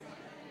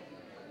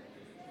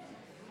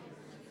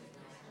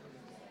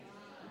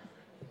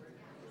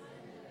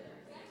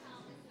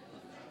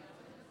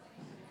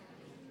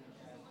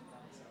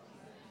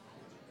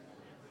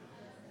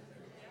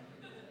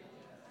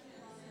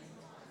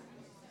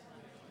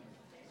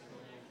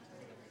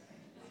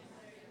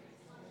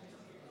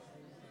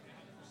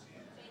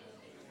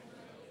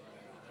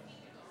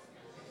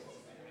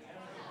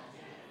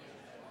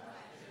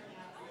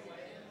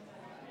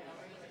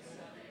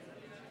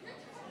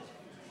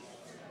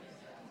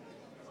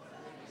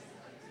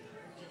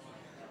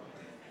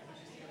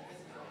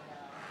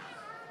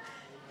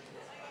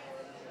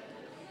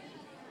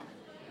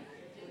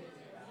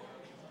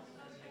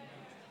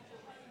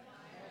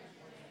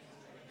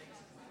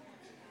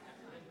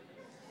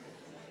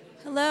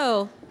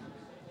Hello,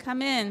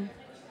 come in.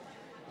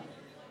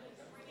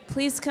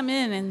 Please come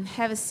in and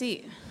have a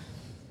seat.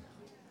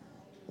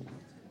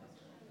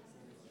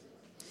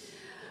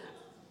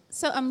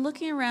 So I'm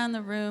looking around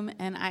the room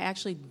and I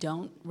actually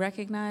don't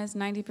recognize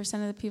 90%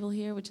 of the people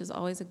here, which is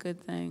always a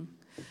good thing.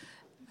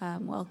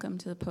 Welcome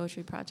to the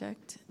Poetry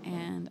Project.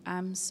 And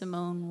I'm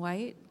Simone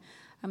White.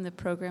 I'm the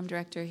program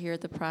director here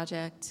at the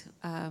project.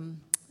 I'm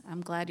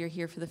glad you're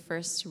here for the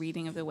first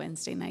reading of the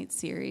Wednesday night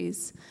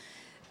series.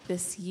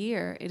 This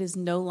year, it is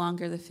no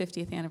longer the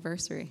 50th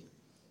anniversary,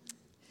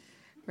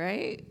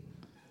 right?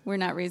 We're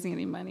not raising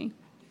any money.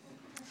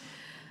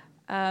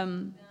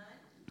 Some.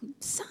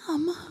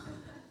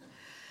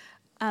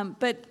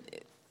 But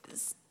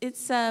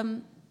it's I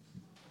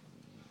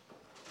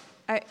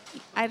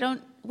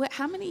don't.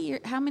 How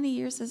many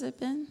years has it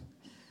been?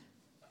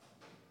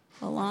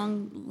 A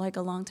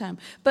long time.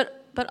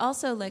 But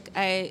also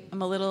I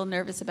am a little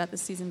nervous about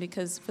this season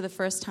because for the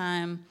first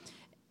time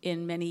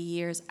in many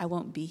years I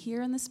won't be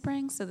here in the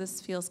spring. So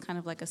this feels kind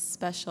of like a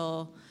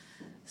special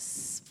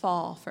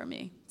fall for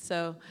me.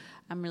 So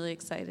I'm really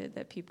excited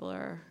that people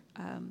are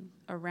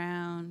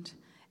around.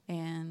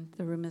 And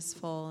the room is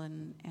full,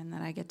 and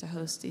that I get to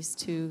host these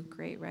two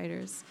great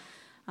writers,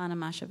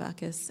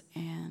 Moschovakis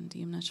and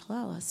Youmna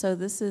Chlala. So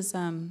this is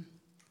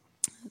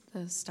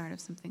the start of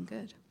something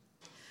good.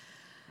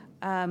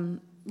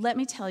 Let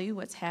me tell you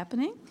what's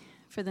happening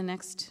for the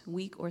next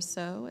week or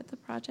so at the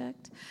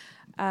project.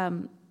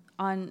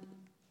 On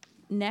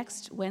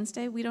next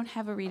Wednesday, we don't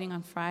have a reading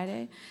on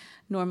Friday.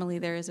 Normally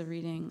there is a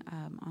reading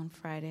on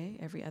Friday,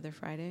 every other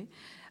Friday.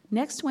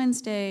 Next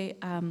Wednesday,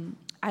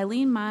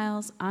 Eileen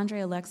Miles,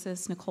 Andre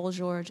Alexis, Nicole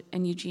George,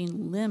 and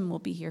Eugene Lim will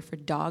be here for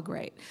Dog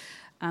Right,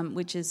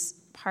 which is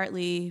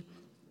partly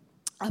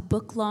a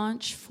book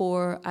launch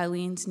for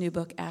Eileen's new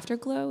book,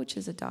 Afterglow, which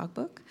is a dog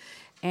book.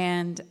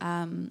 And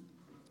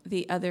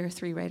the other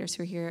three writers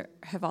who are here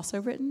have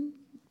also written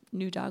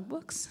new dog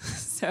books.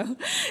 So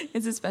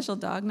it's a special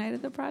dog night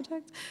at the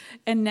project.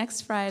 And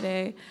next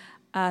Friday,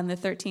 on the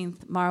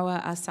 13th,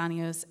 Marwa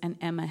Asanios and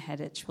Emma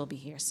Hedich will be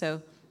here.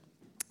 So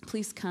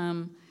please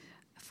come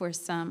for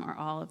some or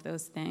all of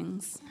those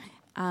things.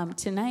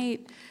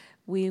 Tonight,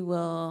 we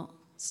will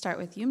start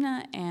with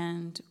Youmna,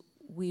 and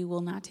we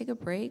will not take a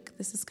break.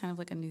 This is kind of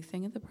like a new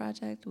thing at the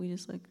project. We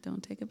just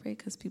don't take a break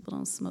because people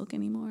don't smoke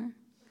anymore.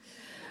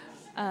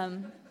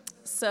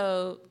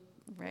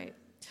 Right.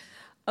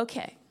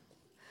 Okay.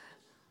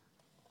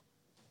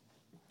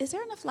 Is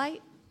there enough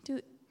light?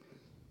 Can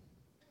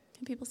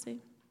people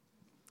see?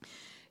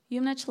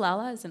 Youmna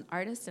Chlala is an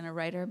artist and a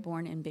writer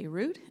born in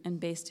Beirut and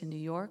based in New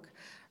York.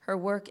 Her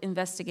work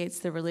investigates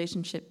the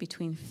relationship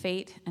between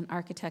fate and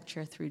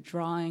architecture through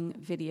drawing,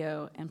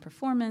 video, and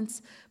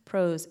performance,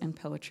 prose, and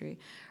poetry.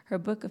 Her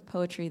book of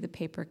poetry, The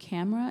Paper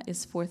Camera,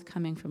 is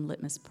forthcoming from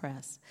Litmus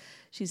Press.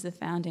 She's the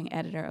founding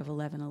editor of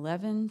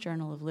 1111,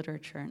 Journal of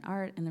Literature and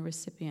Art, and the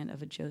recipient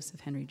of a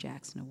Joseph Henry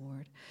Jackson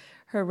Award.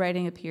 Her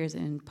writing appears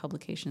in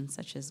publications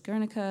such as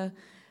Guernica,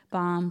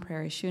 Baum,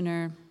 Prairie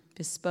Schooner,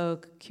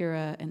 Bespoke,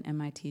 Cura, and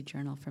MIT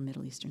Journal for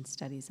Middle Eastern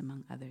Studies,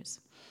 among others.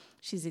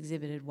 She's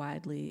exhibited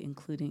widely,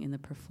 including in the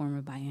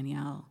Performer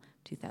Biennial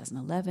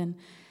 2011,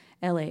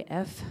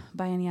 LAF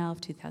Biennial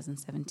of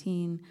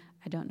 2017,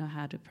 I don't know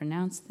how to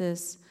pronounce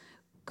this,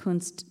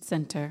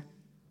 Kunstcenter.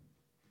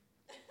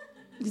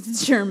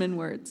 These German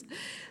words.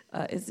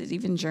 Is it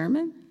even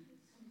German?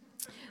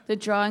 The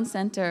Drawing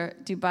Center,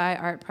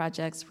 Dubai Art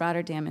Projects,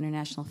 Rotterdam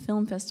International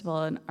Film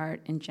Festival, and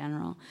art in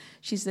general.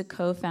 She's the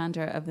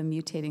co-founder of the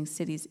Mutating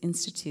Cities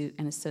Institute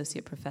and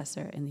associate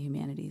professor in the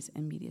Humanities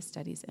and Media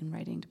Studies and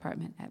Writing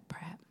Department at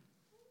Pratt.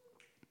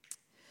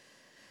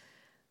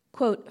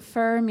 Quote,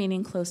 fur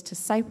meaning close to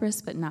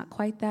Cyprus, but not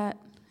quite that,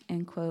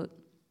 end quote.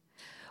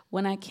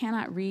 When I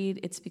cannot read,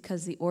 it's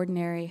because the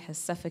ordinary has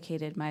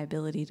suffocated my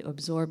ability to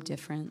absorb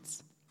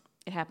difference.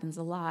 It happens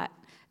a lot,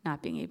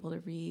 not being able to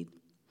read.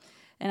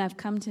 And I've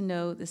come to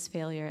know this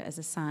failure as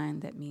a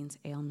sign that means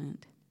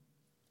ailment.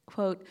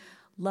 Quote,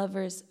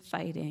 lovers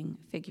fighting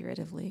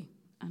figuratively,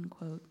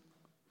 unquote.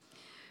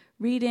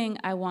 Reading,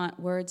 I want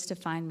words to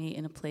find me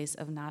in a place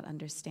of not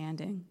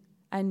understanding.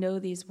 I know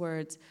these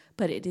words,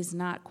 but it is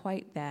not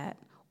quite that,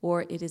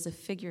 or it is a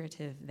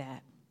figurative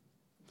that.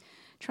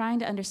 Trying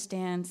to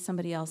understand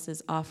somebody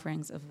else's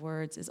offerings of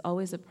words is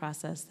always a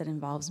process that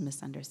involves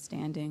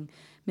misunderstanding,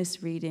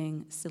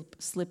 misreading,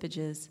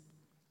 slippages,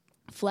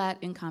 flat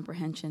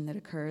incomprehension that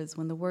occurs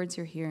when the words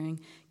you're hearing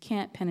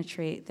can't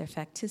penetrate their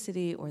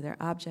facticity or their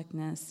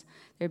objectness.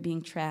 They're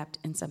being trapped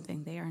in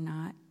something they are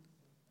not.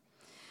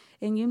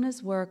 In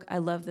Youmna's work, I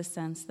love the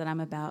sense that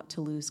I'm about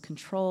to lose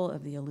control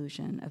of the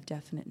illusion of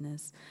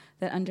definiteness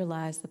that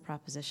underlies the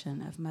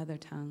proposition of mother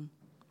tongue.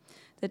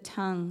 The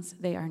tongues,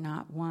 they are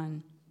not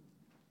one.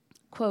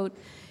 Quote,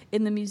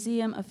 in the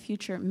Museum of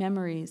Future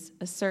Memories,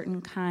 a certain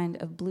kind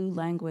of blue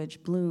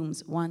language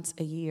blooms once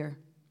a year.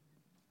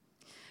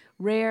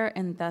 Rare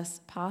and thus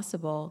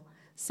possible,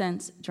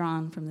 sense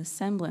drawn from the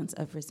semblance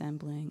of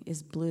resembling,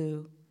 is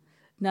blue.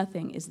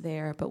 Nothing is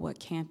there but what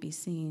can't be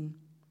seen.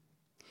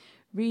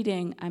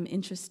 Reading, I'm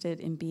interested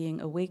in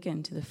being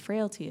awakened to the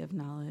frailty of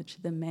knowledge,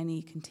 the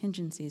many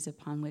contingencies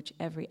upon which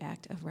every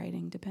act of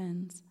writing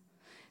depends,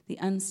 the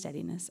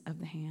unsteadiness of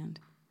the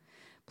hand.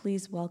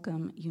 Please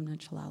welcome Youmna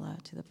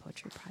Chlala to the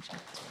Poetry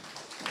Project.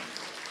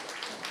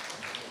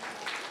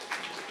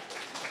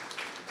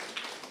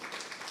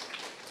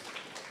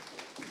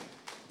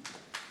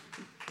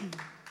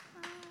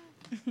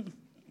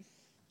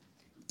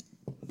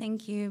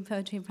 Thank you,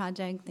 Poetry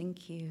Project.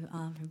 Thank you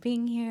all for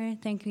being here.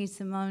 Thank you,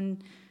 Simone,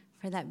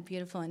 for that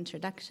beautiful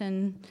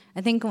introduction.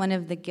 I think one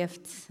of the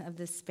gifts of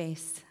this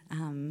space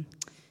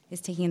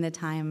is taking the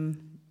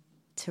time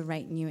to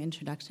write new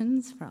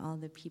introductions for all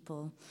the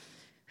people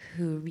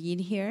who read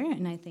here,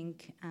 and I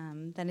think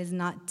that is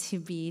not to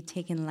be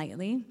taken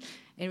lightly.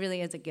 It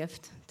really is a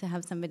gift to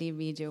have somebody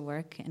read your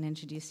work and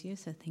introduce you,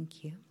 so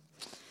thank you.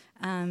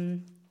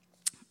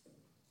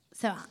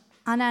 So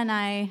Anna and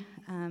I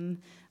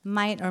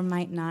might or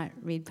might not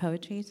read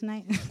poetry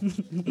tonight.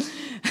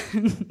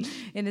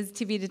 It is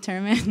to be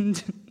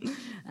determined.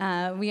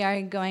 We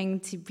are going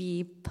to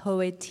be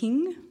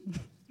poeting.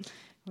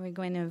 We're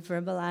going to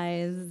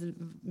verbalize,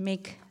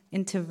 make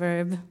into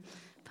verb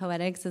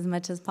poetics as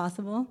much as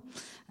possible.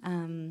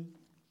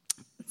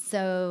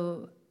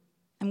 So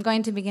I'm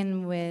going to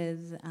begin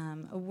with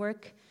a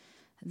work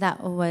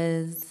that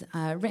was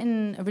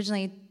written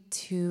originally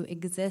to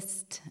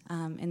exist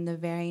in the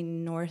very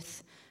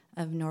north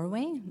of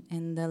Norway,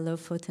 in the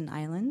Lofoten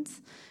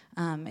Islands.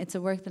 It's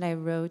a work that I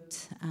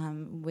wrote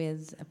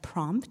with a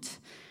prompt,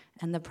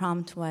 and the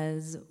prompt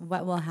was,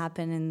 what will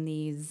happen in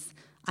these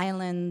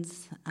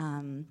islands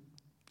in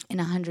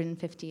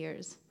 150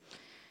 years?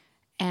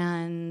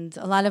 And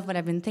a lot of what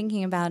I've been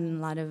thinking about and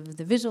a lot of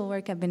the visual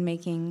work I've been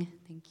making,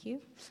 thank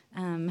you,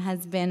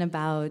 has been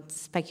about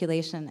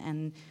speculation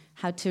and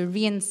how to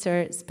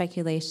reinsert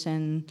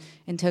speculation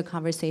into a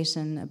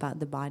conversation about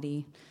the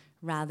body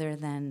rather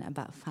than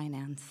about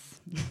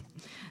finance.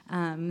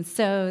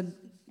 So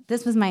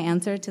this was my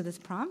answer to this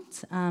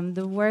prompt.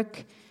 The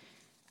work,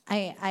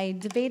 I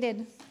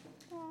debated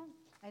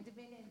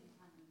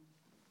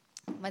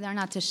whether or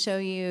not to show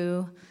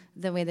you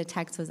the way the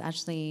text was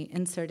actually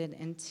inserted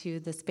into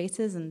the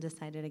spaces, and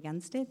decided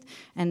against it,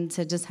 and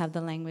to just have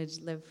the language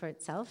live for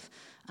itself.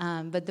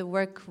 But the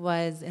work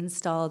was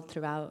installed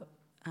throughout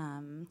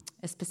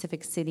a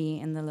specific city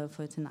in the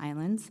Lofoten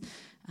Islands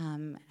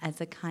as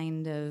a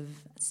kind of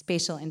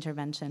spatial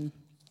intervention.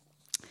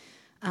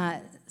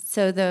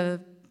 So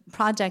the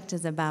project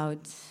is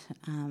about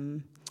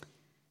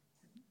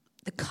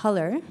the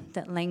color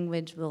that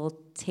language will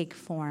take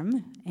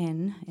form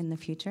in the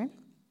future.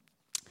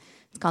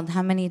 It's called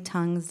How Many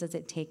Tongues Does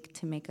It Take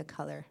to Make a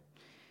Color?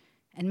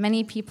 And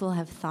many people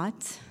have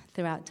thought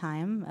throughout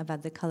time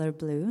about the color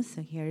blue,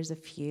 so here's a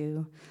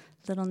few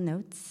little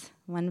notes.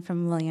 One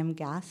from William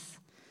Gass.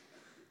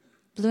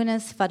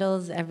 Blueness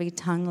fuddles every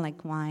tongue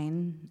like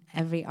wine.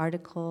 Every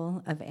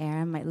article of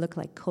air might look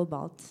like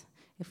cobalt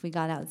if we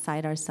got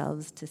outside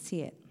ourselves to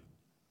see it.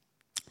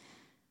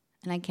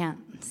 And I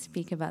can't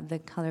speak about the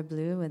color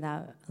blue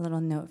without a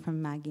little note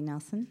from Maggie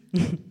Nelson.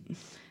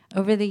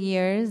 Over the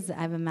years,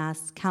 I've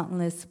amassed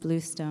countless blue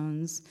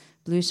stones,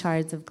 blue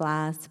shards of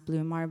glass,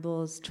 blue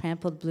marbles,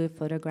 trampled blue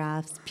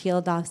photographs,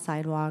 peeled off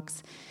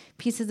sidewalks,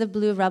 pieces of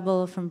blue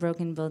rubble from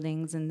broken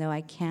buildings, and though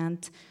I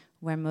can't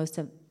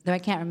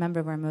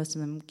remember where most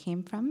of them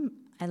came from,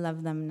 I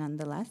love them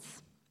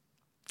nonetheless.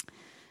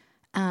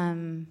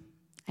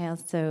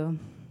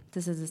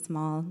 This is a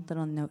small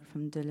little note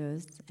from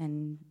Deleuze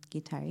and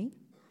Guattari.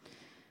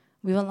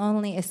 We will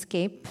only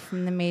escape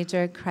from the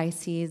major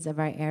crises of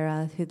our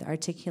era through the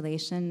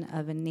articulation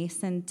of a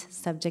nascent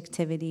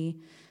subjectivity,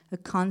 a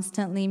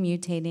constantly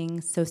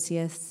mutating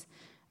socius,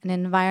 an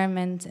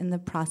environment in the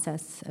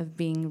process of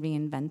being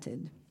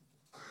reinvented.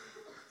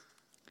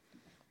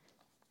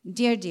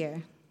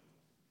 Dear,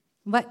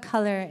 what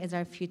color is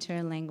our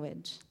future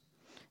language?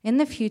 In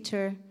the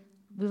future,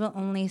 we will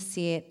only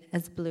see it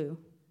as blue.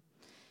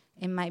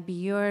 It might be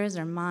yours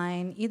or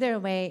mine. Either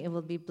way, it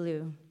will be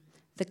blue,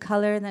 the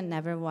color that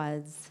never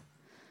was.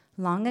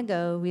 Long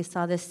ago, we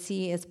saw the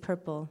sea as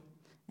purple,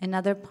 in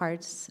other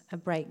parts, a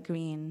bright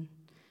green.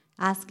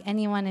 Ask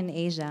anyone in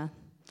Asia.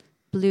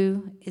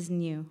 Blue is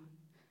new.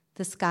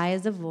 The sky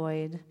is a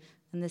void,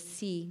 and the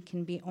sea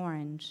can be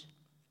orange.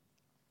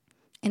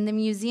 In the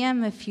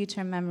Museum of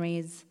Future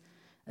Memories,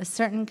 a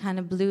certain kind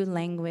of blue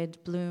language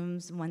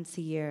blooms once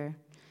a year.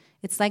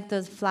 It's like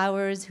those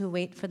flowers who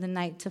wait for the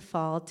night to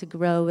fall to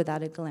grow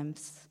without a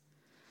glimpse.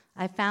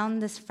 I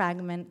found this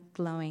fragment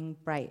glowing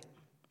bright.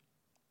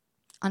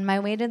 On my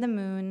way to the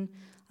moon,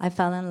 I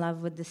fell in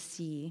love with the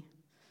sea.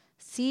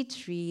 Sea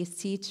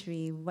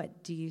tree,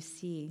 what do you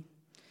see?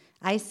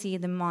 I see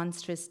the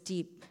monstrous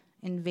deep,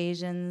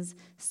 invasions,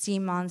 sea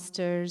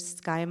monsters,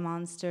 sky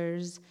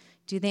monsters.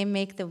 Do they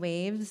make the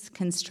waves,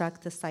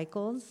 construct the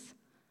cycles?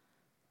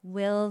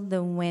 Will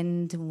the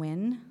wind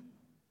win?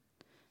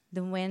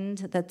 The wind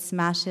that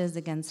smashes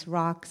against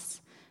rocks,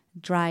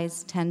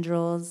 dries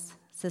tendrils,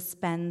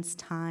 suspends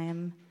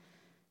time,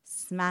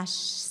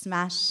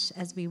 smash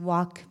as we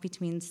walk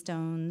between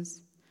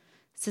stones,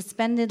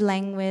 suspended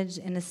language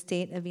in a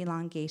state of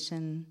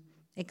elongation,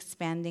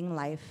 expanding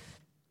life.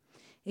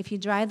 If you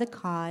dry the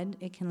cod,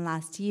 it can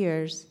last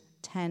years,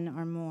 10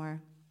 or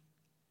more.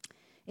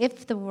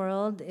 If the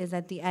world is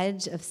at the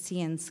edge of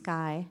sea and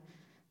sky,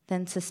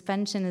 then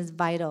suspension is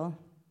vital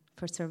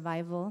for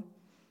survival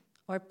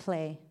or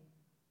play.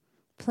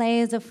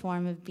 Play is a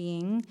form of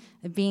being.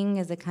 A being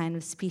is a kind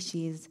of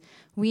species.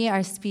 We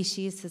are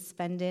species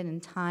suspended in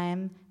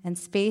time and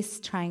space,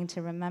 trying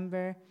to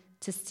remember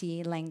to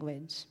see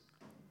language.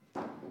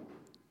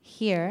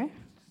 Here,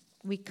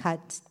 we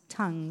cut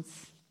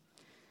tongues.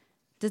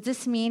 Does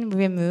this mean we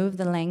remove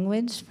the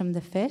language from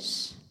the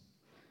fish?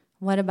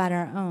 What about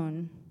our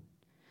own?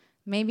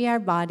 Maybe our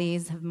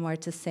bodies have more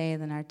to say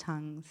than our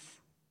tongues.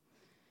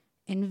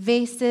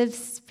 Invasive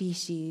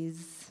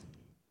species.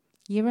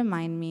 You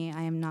remind me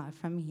I am not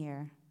from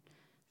here.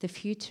 The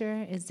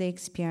future is the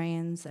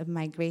experience of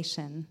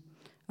migration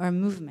or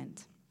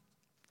movement.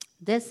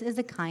 This is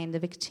a kind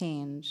of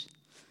exchange.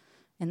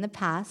 In the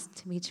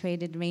past, we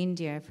traded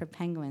reindeer for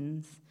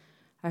penguins.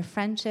 Our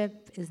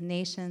friendship is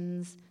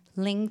nations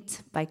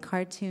linked by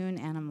cartoon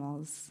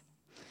animals.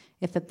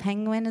 If a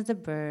penguin is a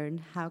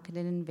bird, how could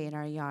it invade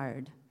our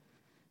yard?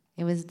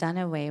 It was done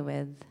away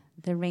with.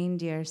 The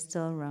reindeer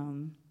still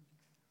roam.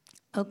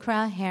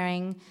 Okra,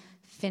 herring,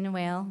 fin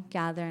whale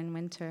gather in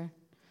winter.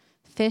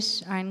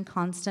 Fish are in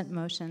constant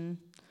motion.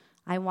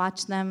 I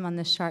watch them on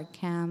the shark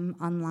cam,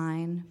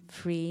 online,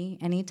 free,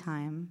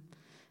 anytime.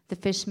 The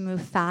fish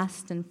move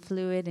fast and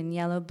fluid in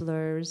yellow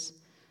blurs.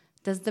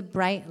 Does the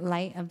bright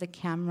light of the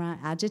camera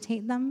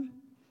agitate them,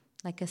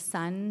 like a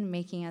sun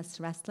making us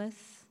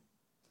restless?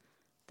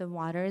 The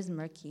water is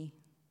murky.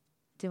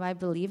 Do I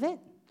believe it?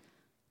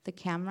 The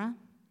camera?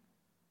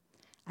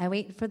 I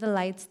wait for the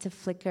lights to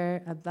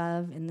flicker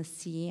above in the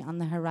sea, on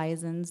the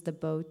horizons, the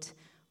boat.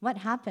 What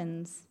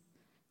happens?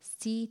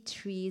 Sea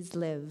trees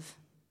live.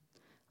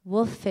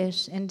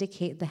 Wolffish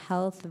indicate the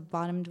health of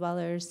bottom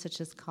dwellers such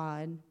as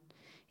cod.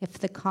 If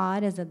the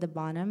cod is at the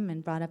bottom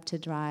and brought up to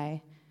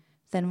dry,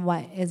 then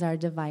what is our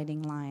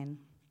dividing line?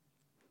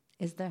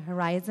 Is the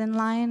horizon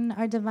line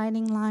our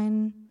dividing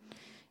line?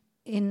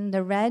 In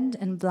the red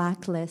and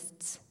black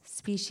lists,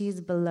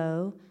 species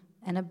below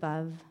and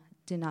above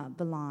do not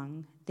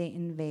belong. They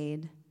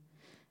invade.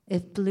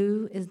 If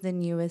blue is the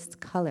newest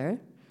color,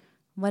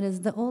 what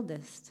is the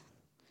oldest?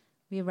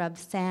 We rub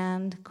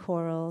sand,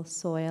 coral,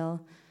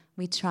 soil.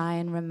 We try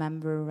and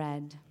remember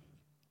red.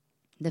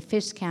 The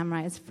fish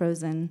camera is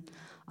frozen.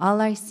 All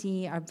I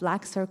see are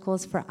black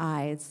circles for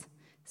eyes,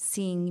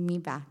 seeing me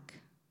back.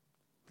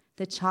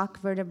 The chalk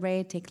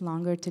vertebrae take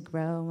longer to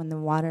grow when the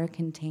water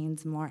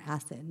contains more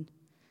acid.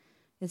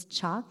 Is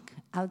chalk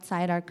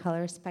outside our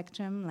color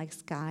spectrum like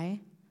sky?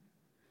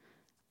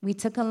 We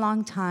took a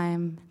long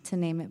time to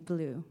name it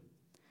blue.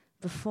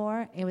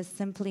 Before, it was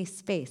simply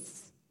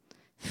space,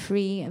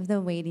 free of the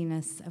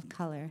weightiness of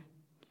color.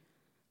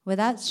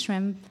 Without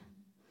shrimp,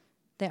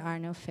 there are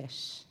no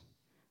fish.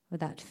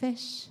 Without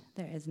fish,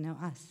 there is no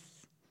us.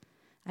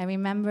 I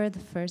remember the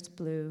first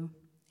blue.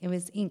 It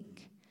was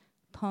ink,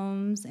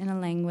 poems in a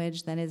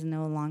language that is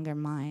no longer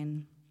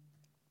mine.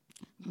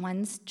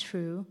 Once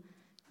true,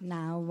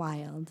 now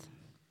wild.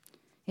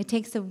 It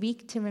takes a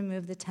week to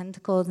remove the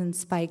tentacles and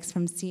spikes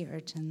from sea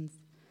urchins.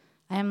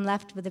 I am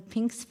left with a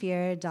pink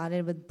sphere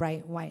dotted with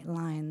bright white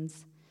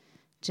lines.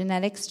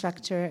 Genetic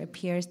structure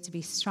appears to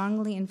be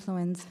strongly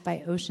influenced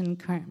by ocean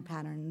current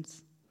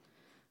patterns.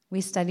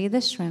 We study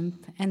the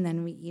shrimp, and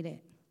then we eat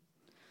it.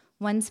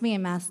 Once we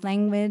amass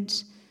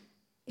language,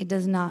 it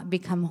does not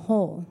become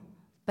whole,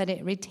 but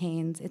it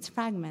retains its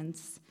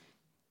fragments.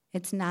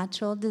 Its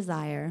natural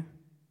desire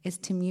is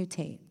to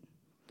mutate.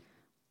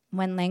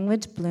 When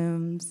language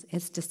blooms,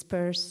 it's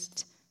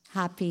dispersed,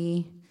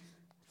 happy,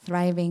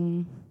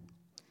 thriving.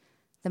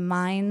 The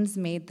minds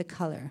made the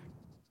color.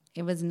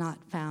 It was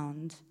not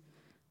found.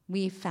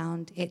 We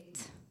found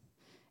it.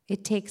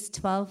 It takes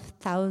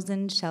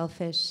 12,000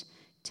 shellfish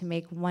to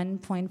make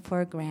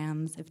 1.4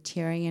 grams of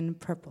Tyrian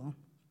purple.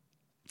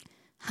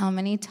 How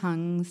many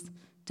tongues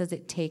does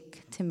it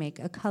take to make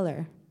a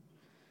color?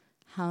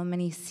 How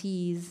many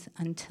seas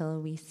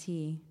until we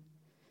see?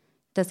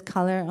 Does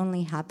color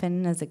only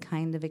happen as a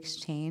kind of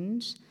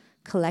exchange?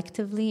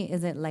 Collectively,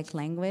 is it like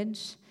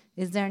language?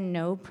 Is there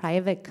no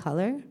private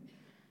color?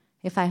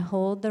 If I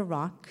hold the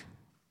rock,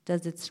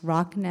 does its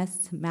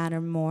rockness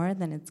matter more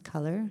than its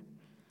color?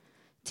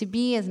 To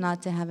be is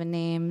not to have a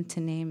name.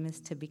 To name is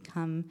to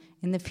become.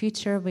 In the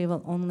future, we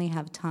will only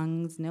have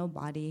tongues, no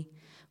body.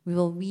 We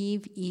will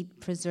weave, eat,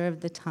 preserve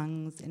the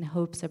tongues in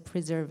hopes of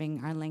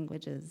preserving our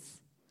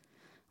languages.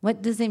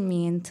 What does it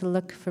mean to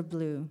look for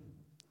blue?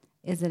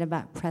 Is it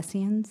about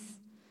prescience,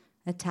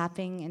 a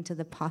tapping into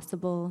the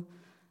possible,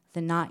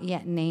 the not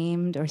yet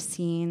named or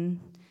seen?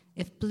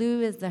 If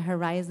blue is the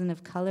horizon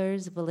of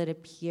colors, will it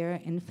appear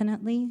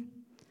infinitely?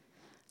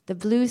 The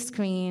blue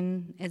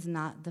screen is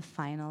not the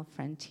final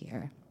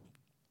frontier.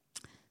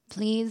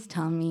 Please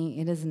tell me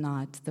it is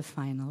not the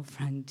final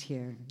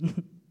frontier.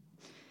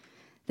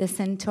 The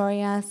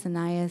Centaurea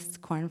cineus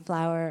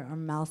cornflower or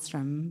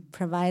maelstrom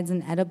provides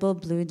an edible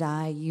blue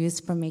dye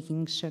used for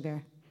making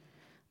sugar.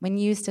 When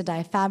used to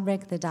dye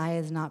fabric, the dye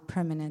is not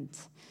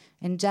permanent.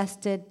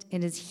 Ingested,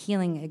 it is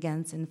healing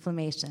against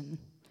inflammation.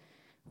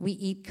 We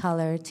eat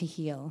color to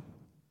heal.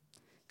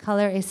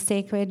 Color is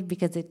sacred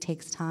because it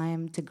takes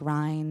time to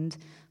grind,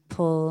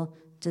 pull,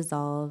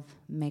 dissolve,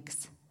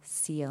 mix,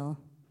 seal.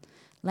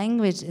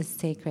 Language is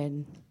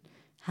sacred.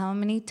 How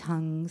many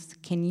tongues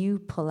can you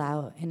pull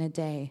out in a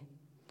day?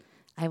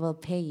 I will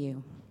pay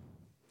you.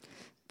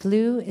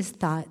 Blue is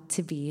thought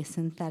to be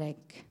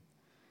synthetic.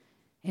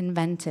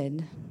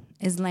 Invented.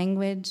 Is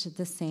language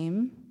the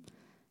same?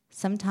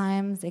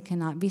 Sometimes it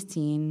cannot be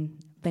seen,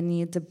 but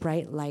needs a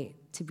bright light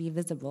to be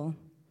visible.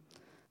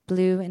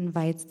 Blue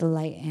invites the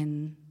light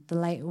in. The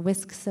light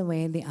whisks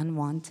away the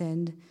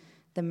unwanted,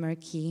 the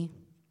murky.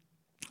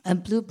 A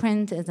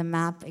blueprint is a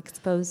map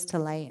exposed to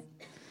light.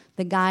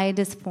 The guide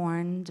is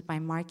formed by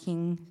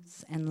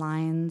markings and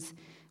lines.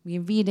 We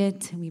read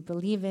it, we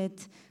believe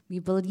it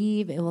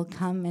will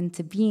come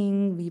into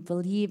being, we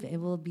believe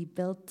it will be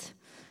built.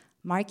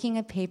 Marking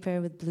a paper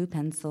with blue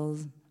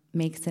pencils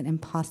makes it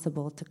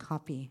impossible to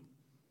copy.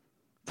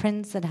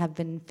 Prints that have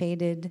been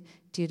faded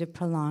due to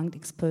prolonged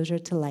exposure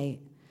to light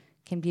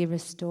can be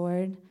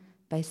restored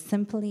by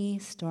simply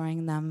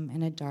storing them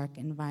in a dark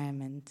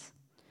environment.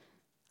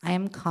 I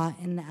am caught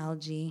in the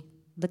algae.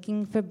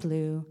 Looking for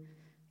blue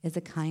is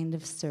a kind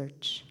of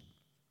search.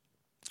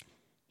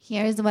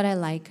 Here's what I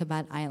like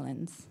about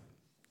islands.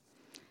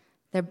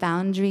 Their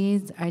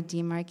boundaries are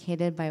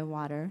demarcated by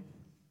water,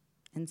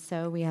 and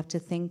so we have to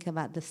think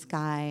about the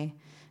sky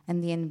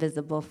and the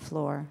invisible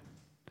floor.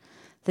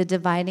 The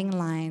dividing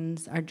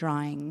lines are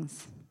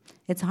drawings.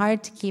 It's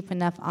hard to keep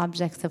enough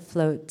objects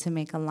afloat to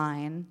make a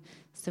line,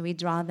 so we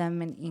draw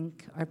them in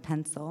ink or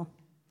pencil.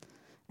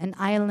 An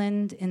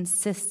island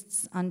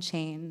insists on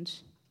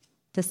change.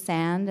 The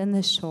sand and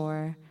the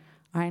shore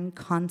are in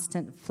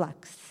constant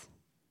flux.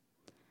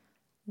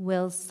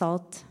 Will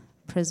salt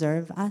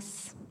preserve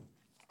us?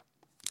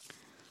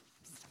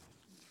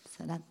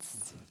 So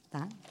that's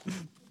that.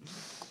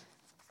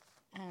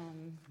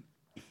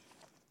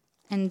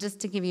 And just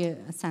to give you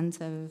a sense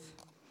of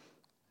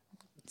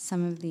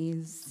some of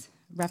these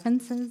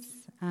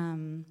references,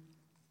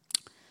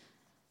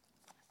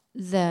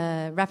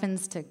 the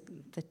reference to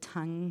the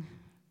tongue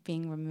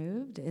being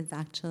removed is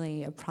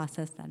actually a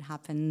process that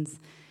happens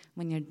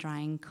when you're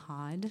drying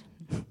cod.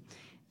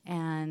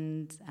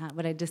 And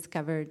what I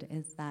discovered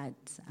is that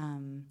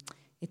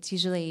it's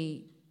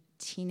usually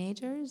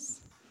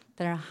teenagers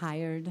that are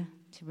hired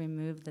to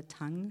remove the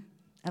tongue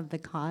of the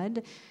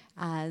cod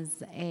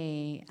as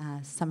a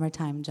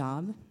summertime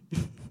job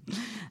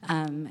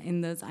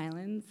in those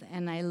islands.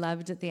 And I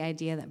loved the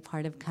idea that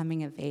part of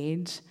coming of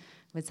age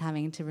was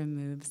having to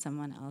remove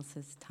someone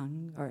else's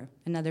tongue or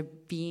another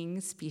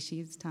being,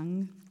 species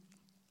tongue.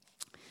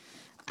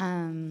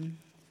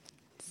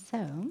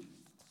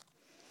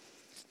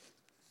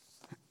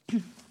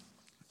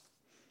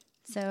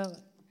 So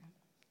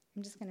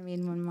I'm just going to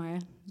read one more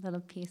little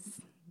piece.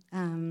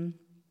 Anna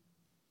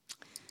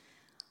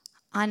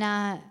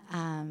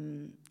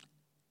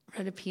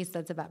wrote a piece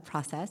that's about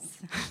process.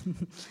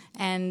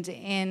 And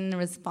in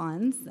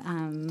response,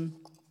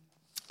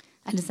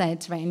 I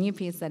decided to write a new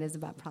piece that is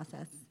about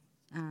process.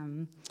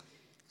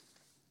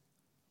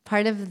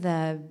 Part of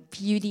the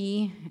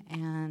beauty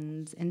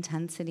and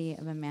intensity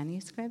of a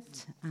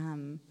manuscript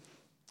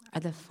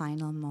are the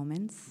final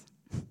moments.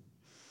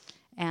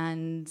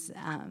 And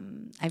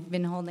I've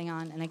been holding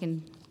on, and I've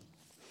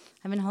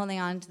been holding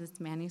on to this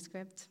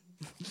manuscript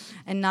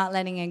and not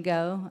letting it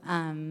go,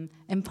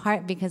 in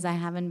part because I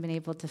haven't been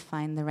able to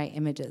find the right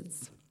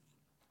images.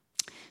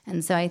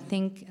 And so I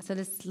think, so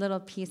this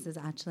little piece is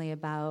actually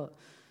about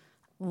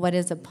what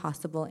is a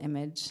possible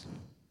image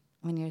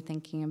when you're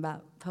thinking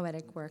about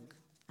poetic work.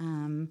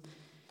 And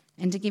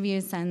to give you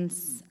a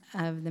sense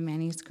of the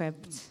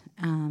manuscript,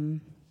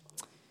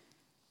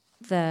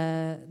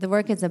 the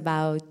work is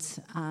about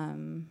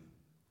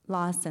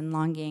loss and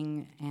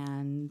longing,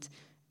 and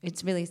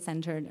it's really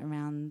centered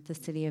around the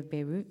city of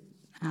Beirut.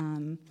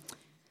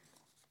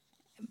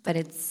 But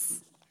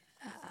it's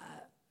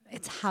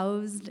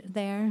housed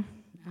there,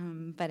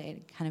 but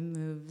it kind of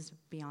moves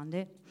beyond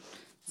it.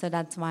 So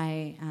that's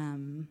why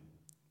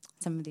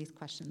some of these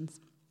questions.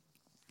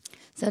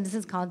 So this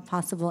is called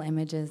Possible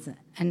Images,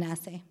 an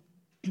essay.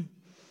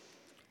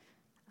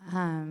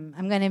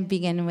 I'm going to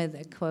begin with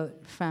a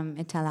quote from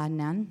Etel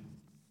Adnan.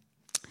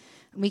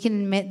 We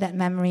can admit that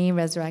memory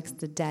resurrects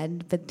the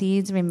dead, but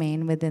these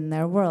remain within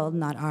their world,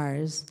 not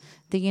ours.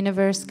 The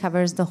universe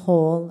covers the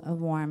whole, a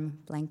warm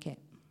blanket.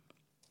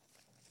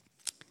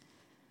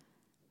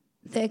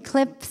 The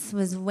eclipse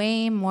was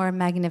way more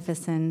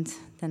magnificent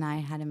than I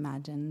had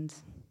imagined.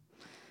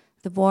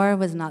 The war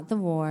was not the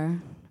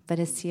war, but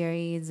a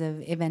series of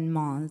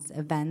événements,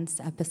 events,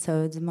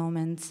 episodes,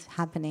 moments,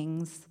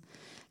 happenings.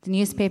 The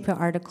newspaper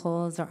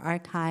articles are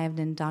archived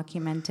and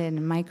documented in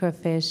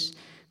microfiche,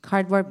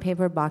 cardboard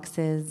paper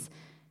boxes,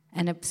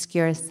 and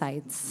obscure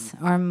sites,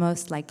 or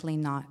most likely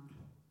not.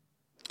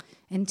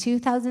 In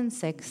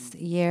 2006,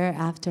 a year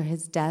after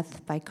his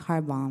death by car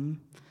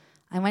bomb,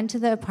 I went to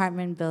the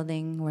apartment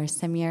building where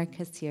Samir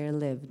Kassir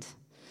lived,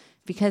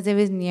 because it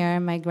was near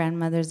my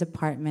grandmother's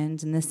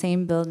apartment in the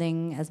same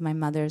building as my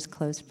mother's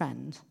close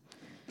friend.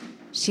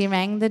 She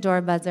rang the door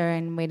buzzer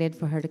and waited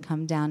for her to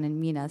come down and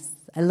meet us.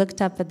 I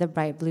looked up at the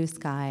bright blue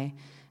sky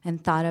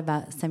and thought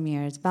about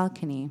Samir's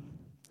balcony.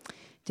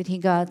 Did he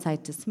go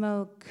outside to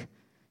smoke?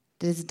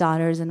 Did his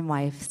daughters and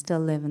wife still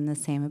live in the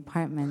same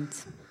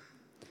apartment?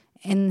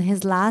 In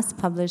his last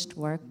published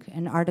work,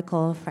 an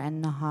article for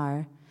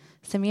An-Nahar,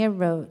 Samir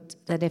wrote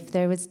that if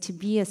there was to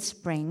be a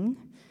spring,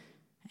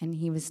 and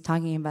he was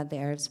talking about the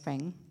Arab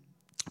Spring,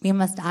 we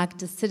must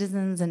act as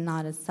citizens and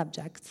not as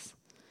subjects.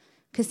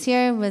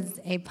 Kassir was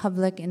a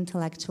public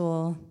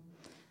intellectual,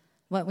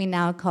 what we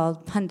now call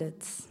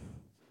pundits.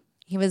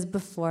 He was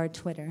before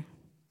Twitter.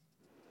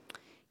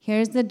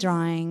 Here's the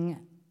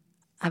drawing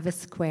of a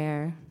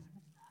square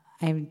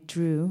I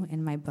drew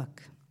in my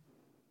book.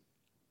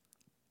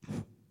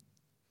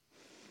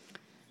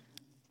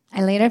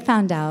 I later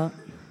found out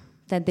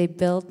that they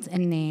built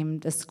and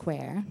named a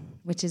square,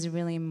 which is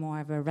really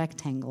more of a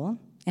rectangle,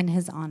 in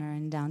his honor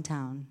in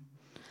downtown.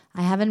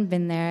 I haven't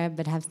been there,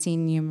 but have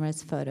seen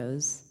numerous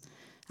photos.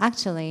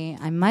 Actually,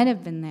 I might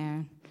have been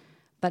there,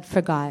 but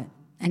forgot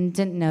and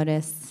didn't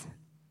notice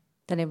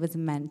that it was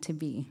meant to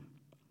be.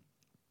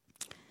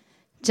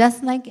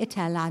 Just like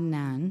Ital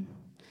Adnan,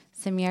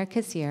 Samir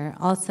Kassir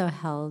also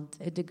held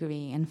a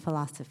degree in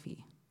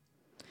philosophy.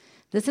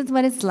 This is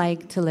what it's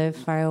like to live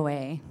far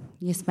away.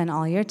 You spend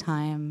all your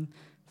time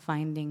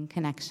finding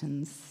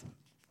connections.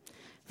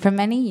 For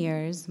many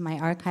years, my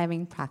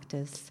archiving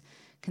practice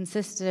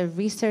consisted of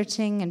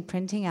researching and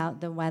printing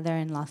out the weather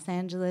in Los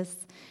Angeles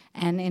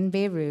and in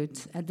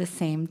Beirut at the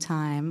same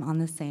time on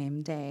the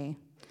same day.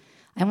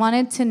 I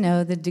wanted to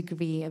know the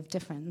degree of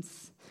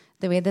difference,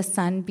 the way the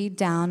sun beat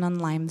down on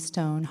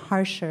limestone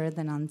harsher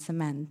than on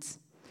cement.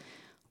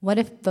 What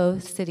if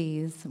both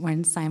cities were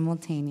in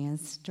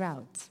simultaneous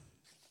drought?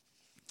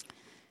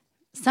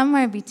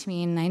 Somewhere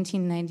between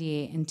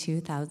 1998 and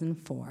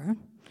 2004,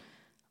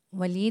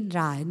 Walid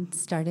Rad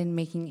started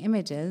making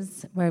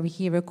images where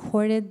he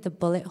recorded the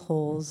bullet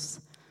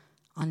holes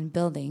on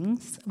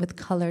buildings with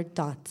colored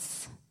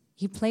dots.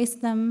 He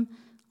placed them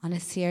on a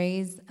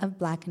series of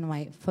black and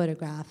white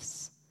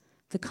photographs.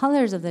 The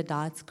colors of the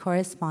dots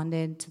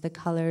corresponded to the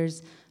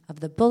colors of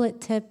the bullet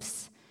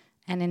tips,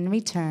 and in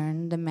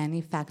return, the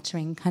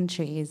manufacturing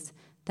countries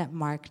that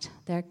marked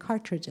their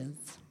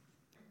cartridges.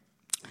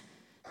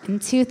 In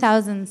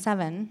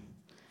 2007,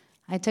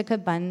 I took a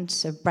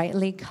bunch of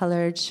brightly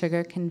colored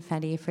sugar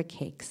confetti for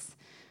cakes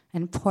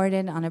and poured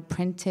it on a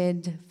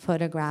printed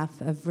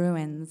photograph of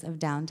ruins of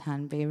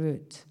downtown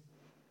Beirut.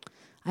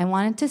 I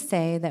wanted to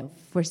say that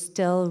we're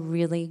still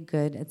really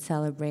good at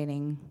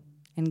celebrating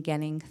and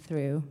getting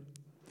through.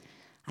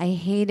 I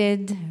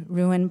hated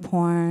ruin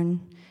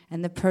porn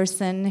and the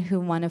person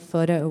who won a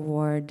photo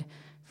award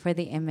for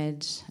the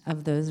image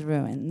of those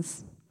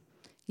ruins,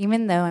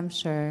 even though I'm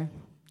sure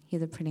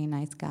he's a pretty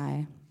nice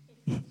guy.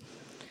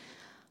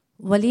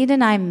 Walid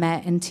and I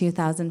met in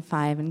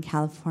 2005 in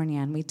California,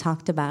 and we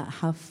talked about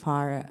how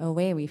far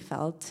away we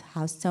felt,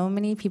 how so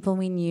many people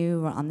we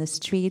knew were on the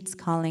streets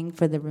calling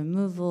for the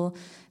removal,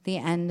 the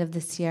end of the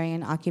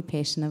Syrian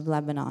occupation of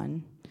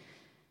Lebanon.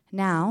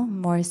 Now,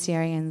 more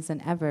Syrians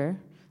than ever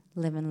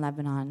live in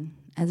Lebanon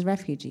as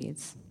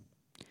refugees.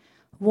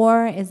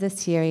 War is a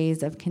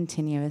series of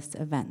continuous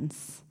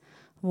events.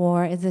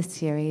 War is a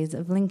series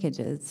of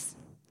linkages.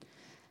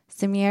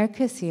 Samir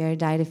Kassir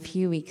died a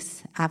few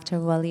weeks after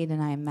Walid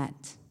and I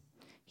met.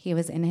 He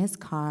was in his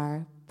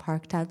car,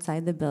 parked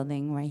outside the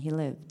building where he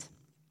lived.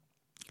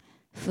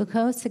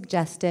 Foucault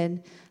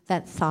suggested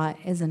that thought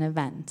is an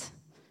event,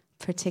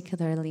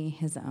 particularly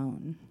his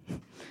own,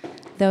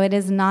 though it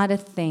is not a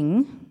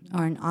thing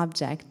or an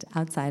object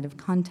outside of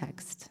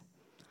context.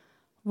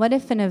 What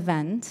if an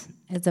event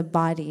is a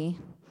body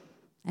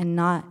and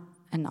not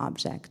an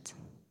object?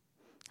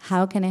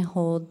 How can it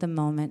hold the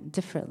moment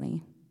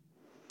differently?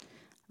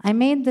 I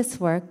made this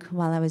work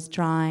while I was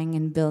drawing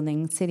and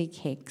building city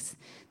cakes.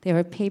 They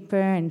were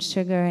paper and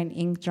sugar and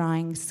ink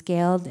drawings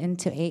scaled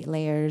into 8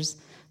 layers,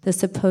 the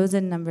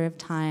supposed number of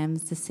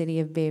times the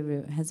city of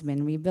Beirut has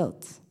been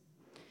rebuilt.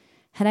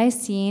 Had I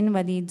seen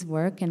Walid's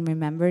work and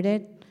remembered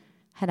it?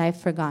 Had I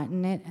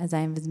forgotten it as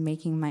I was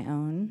making my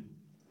own?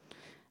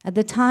 At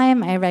the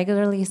time, I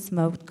regularly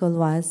smoked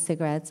Gauloise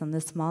cigarettes on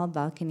the small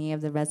balcony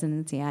of the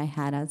residency I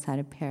had outside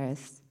of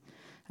Paris.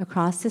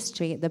 Across the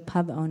street, the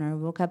pub owner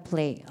woke up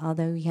late,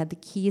 although he had the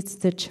keys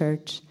to the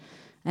church,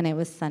 and it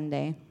was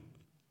Sunday.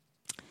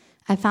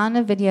 I found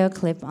a video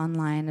clip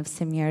online of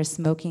Samir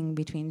smoking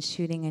between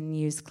shooting a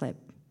news clip.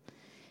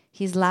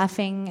 He's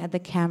laughing at the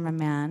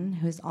cameraman,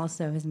 who's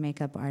also his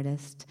makeup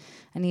artist,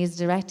 and he's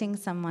directing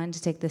someone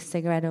to take the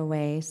cigarette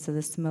away so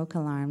the smoke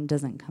alarm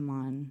doesn't come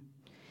on.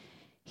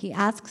 He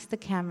asks the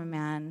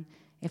cameraman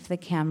if the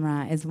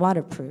camera is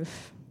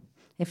waterproof,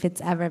 if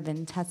it's ever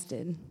been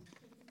tested.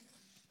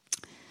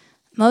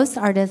 Most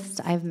artists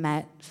I've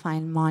met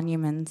find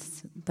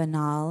monuments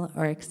banal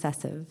or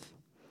excessive.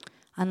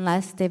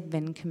 unless they've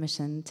been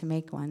commissioned to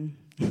make one.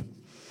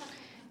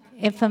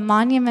 If a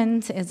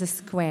monument is a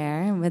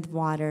square with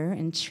water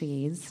and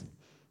trees,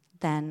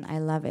 then I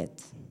love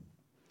it.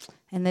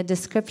 In the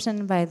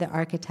description by the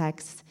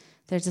architects,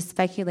 there's a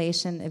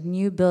speculation of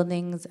new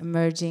buildings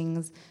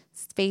emerging,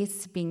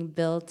 space being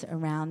built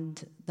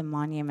around the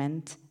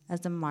monument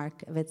as a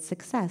mark of its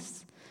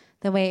success,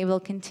 the way it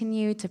will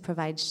continue to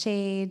provide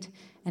shade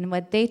and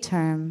what they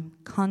term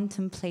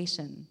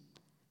contemplation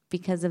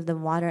because of the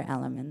water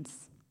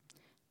elements,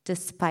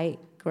 despite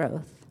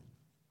growth.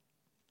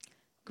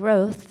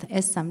 Growth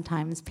is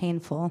sometimes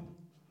painful.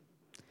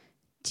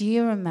 Do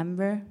you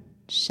remember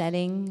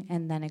shedding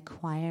and then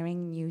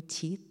acquiring new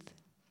teeth?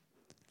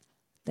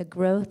 The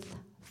growth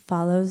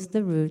follows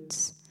the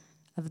roots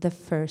of the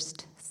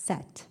first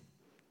set.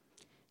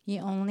 You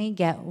only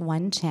get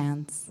one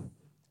chance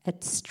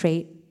at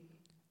straight,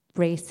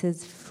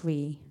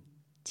 braces-free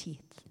teeth.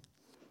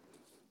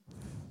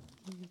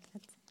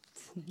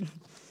 That's it.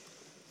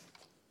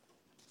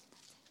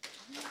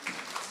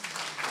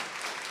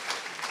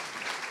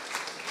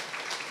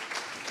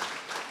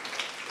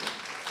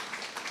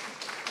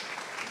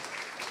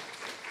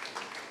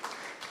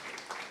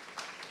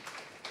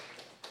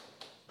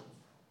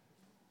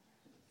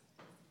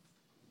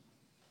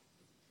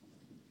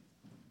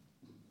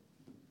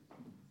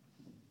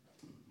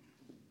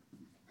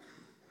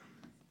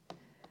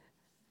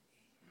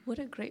 What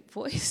a great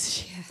voice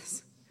she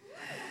has.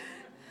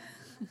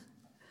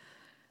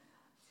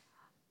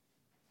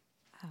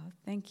 Oh,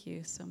 thank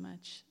you so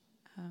much.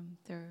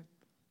 There are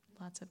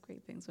lots of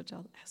great things, which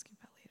I'll ask you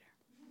about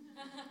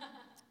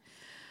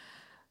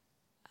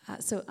later.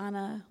 So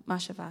Anna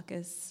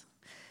Moschovakis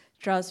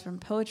draws from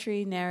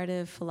poetry,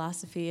 narrative,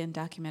 philosophy, and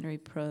documentary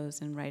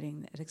prose and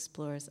writing that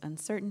explores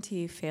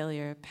uncertainty,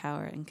 failure,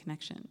 power, and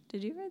connection.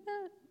 Did you write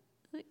that?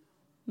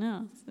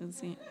 No.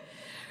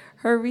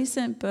 Her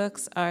recent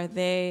books are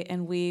They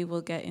and We Will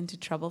Get Into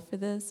Trouble for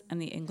This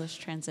and the English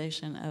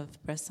translation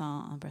of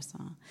Bresson en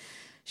Bresson.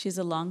 She's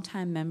a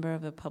longtime member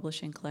of the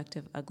publishing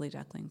collective Ugly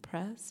Duckling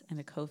Press and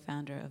a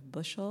co-founder of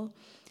Bushel,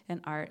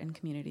 an art and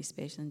community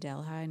space in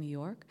Delhi, New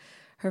York.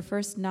 Her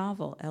first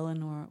novel,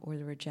 Eleanor or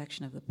the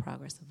Rejection of the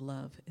Progress of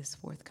Love, is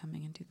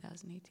forthcoming in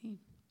 2018.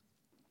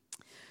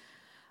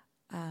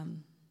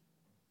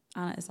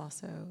 Anna is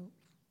also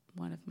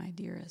one of my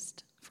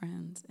dearest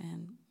friends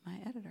and my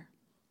editor.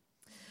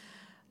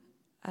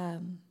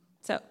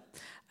 So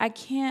I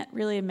can't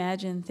really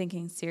imagine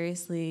thinking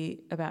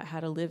seriously about how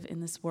to live in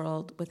this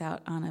world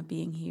without Anna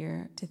being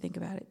here to think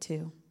about it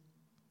too.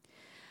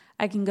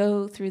 I can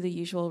go through the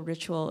usual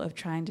ritual of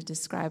trying to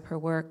describe her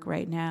work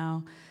right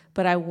now,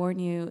 but I warn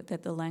you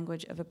that the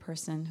language of a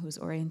person whose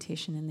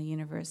orientation in the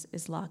universe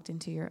is locked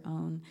into your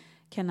own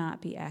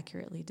cannot be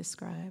accurately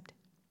described.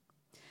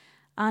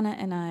 Anna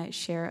and I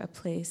share a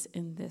place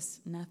in this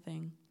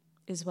nothing,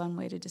 is one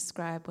way to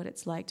describe what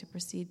it's like to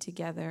proceed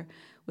together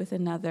with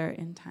another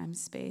in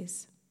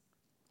time-space.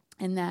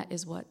 And that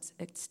is what's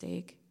at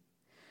stake.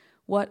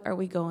 What are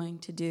we going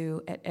to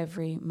do at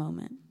every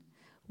moment?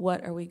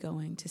 What are we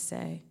going to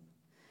say?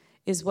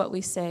 Is what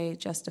we say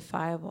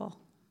justifiable?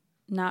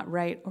 Not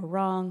right or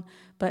wrong,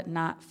 but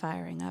not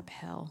firing up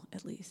hell,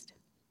 at least.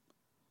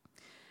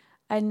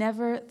 I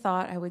never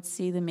thought I would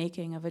see the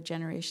making of a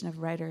generation of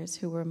writers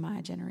who were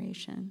my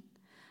generation.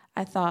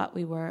 I thought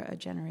we were a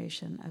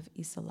generation of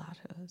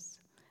isolados,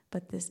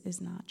 but this is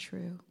not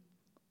true.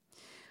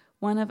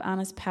 One of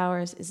Anna's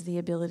powers is the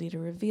ability to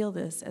reveal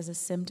this as a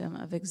symptom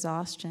of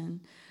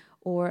exhaustion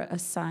or a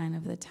sign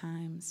of the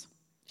times.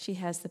 She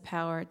has the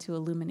power to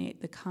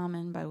illuminate the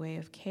common by way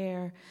of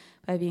care,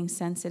 by being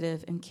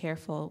sensitive and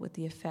careful with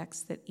the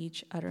effects that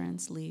each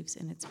utterance leaves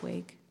in its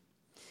wake.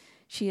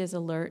 She is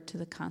alert to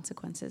the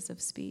consequences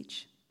of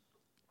speech.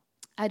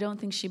 I don't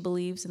think she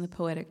believes in the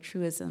poetic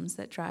truisms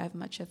that drive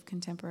much of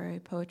contemporary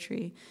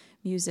poetry,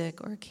 music,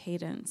 or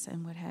cadence,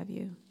 and what have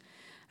you.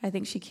 I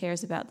think she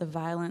cares about the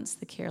violence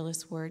the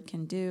careless word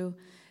can do,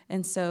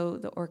 and so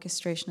the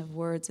orchestration of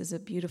words is a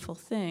beautiful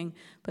thing,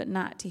 but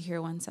not to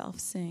hear oneself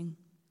sing.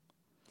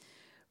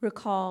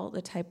 Recall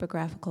the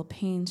typographical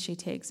pains she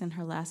takes in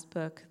her last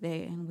book,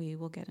 They and We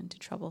Will Get Into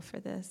Trouble for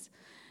This,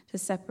 to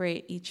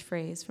separate each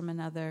phrase from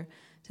another,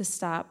 to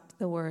stop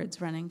the words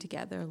running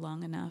together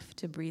long enough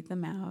to breathe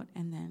them out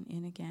and then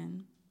in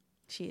again.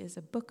 She is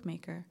a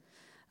bookmaker,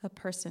 a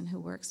person who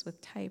works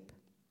with type.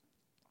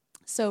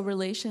 So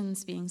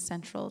relations being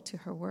central to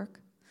her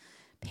work,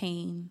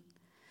 pain.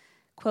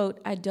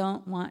 Quote, I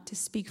don't want to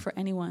speak for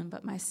anyone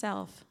but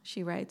myself,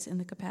 she writes in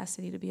The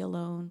Capacity to Be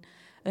Alone,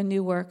 a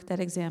new work that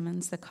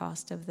examines the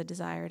cost of the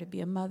desire to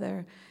be a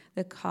mother,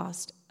 the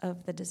cost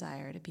of the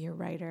desire to be a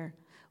writer,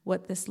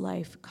 what this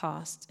life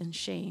costs in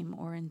shame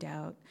or in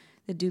doubt,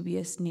 the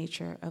dubious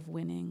nature of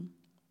winning.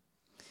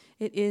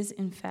 It is,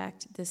 in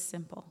fact, this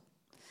simple.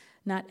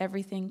 Not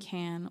everything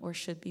can or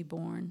should be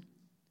born.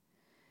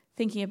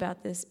 Thinking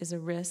about this is a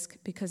risk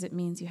because it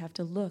means you have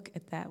to look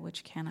at that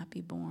which cannot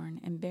be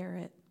born and bear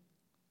it.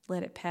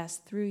 Let it pass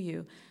through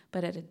you,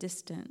 but at a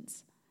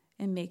distance,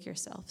 and make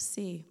yourself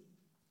see.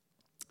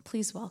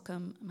 please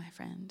welcome my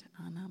friend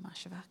Anna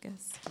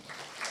Moschovakis.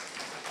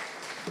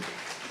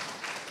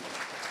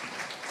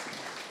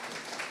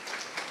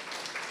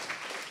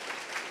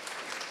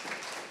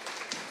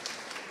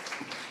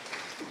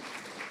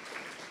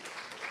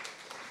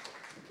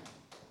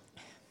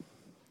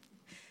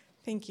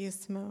 Thank you,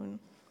 Simone.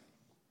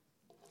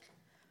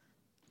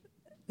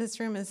 This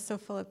room is so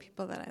full of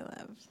people that I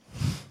love.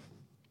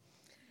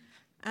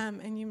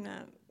 And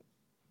Youmna,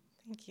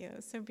 thank you.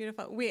 So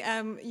beautiful.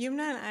 Youmna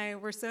and I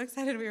were so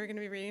excited we were going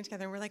to be reading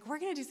together. And we're like, we're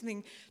going to do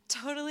something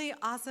totally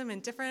awesome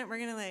and different. We're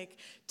going to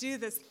do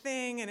this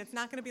thing, and it's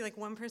not going to be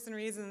one person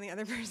reads and the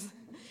other person.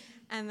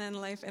 And then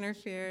life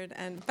interfered.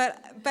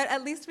 But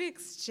at least we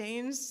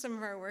exchanged some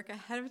of our work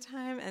ahead of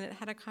time, and it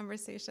had a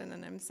conversation.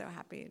 And I'm so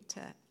happy to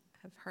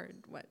have heard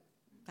what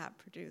that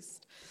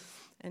produced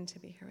and to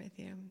be here with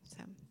you.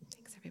 So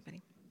thanks,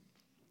 everybody.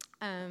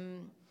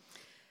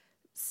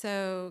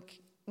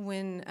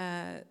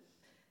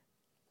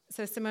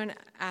 So Simone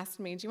asked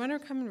me, do you want to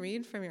come and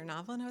read from your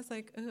novel? And I was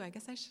like, I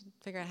guess I should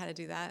figure out how to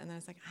do that. And I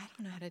was like, I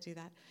don't know how to do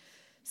that.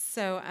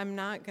 So I'm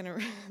not gonna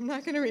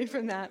read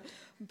from that.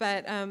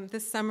 But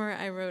this summer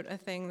I wrote a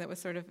thing that was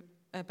sort of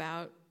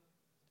about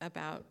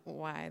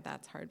why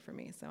that's hard for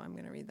me. So I'm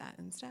going to read that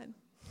instead.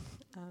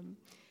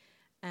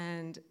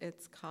 And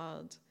it's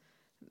called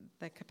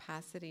The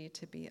Capacity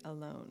to Be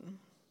Alone.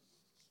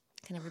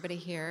 Can everybody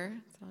hear?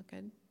 It's all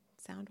good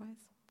sound-wise?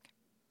 Okay.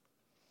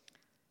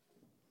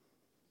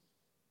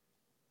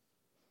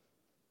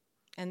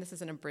 And this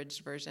is an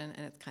abridged version,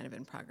 and it's kind of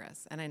in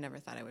progress. And I never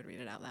thought I would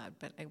read it out loud,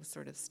 but I was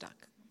sort of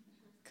stuck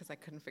because I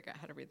couldn't figure out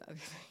how to read the other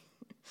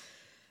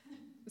thing.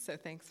 So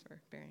thanks for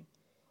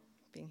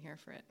being here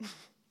for it.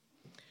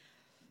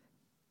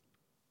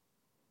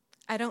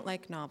 I don't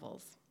like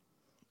novels.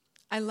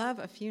 I love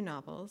a few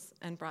novels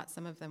and brought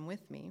some of them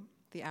with me.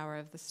 The Hour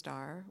of the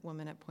Star,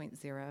 Woman at Point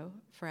Zero,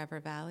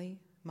 Forever Valley,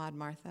 Maud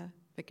Martha,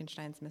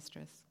 Wittgenstein's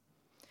Mistress.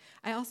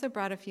 I also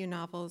brought a few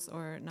novels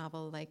or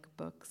novel-like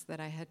books that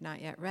I had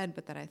not yet read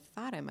but that I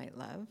thought I might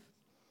love.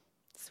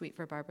 Sweet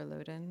for Barbara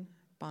Loden,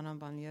 Bon en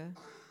Banlieue,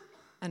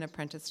 An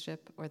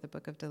Apprenticeship, or The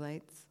Book of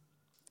Delights.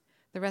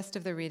 The rest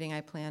of the reading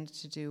I planned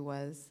to do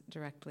was,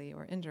 directly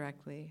or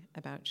indirectly,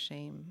 about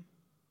shame.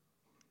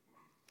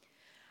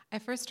 I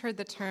first heard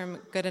the term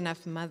good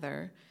enough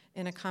mother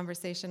in a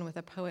conversation with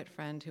a poet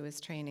friend who was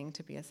training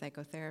to be a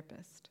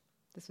psychotherapist.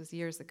 This was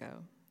years ago.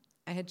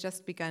 I had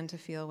just begun to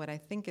feel what I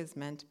think is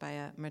meant by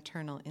a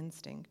maternal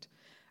instinct,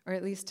 or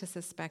at least to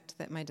suspect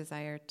that my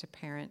desire to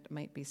parent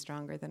might be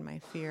stronger than my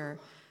fear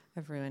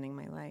of ruining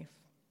my life.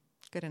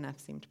 Good enough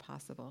seemed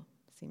possible,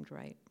 seemed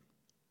right.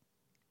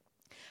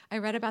 I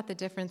read about the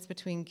difference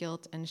between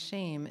guilt and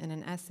shame in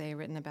an essay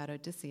written about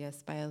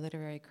Odysseus by a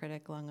literary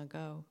critic long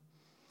ago.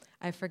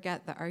 I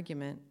forget the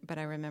argument, but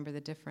I remember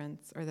the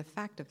difference, or the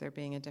fact of there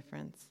being a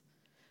difference.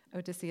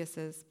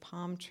 Odysseus's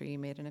palm tree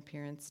made an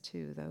appearance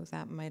too, though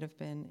that might have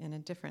been in a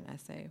different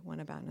essay, one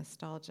about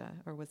nostalgia,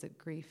 or was it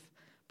grief,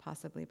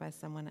 possibly by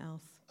someone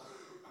else.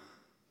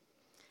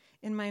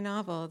 In my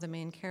novel, the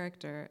main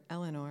character,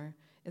 Eleanor,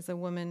 is a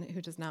woman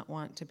who does not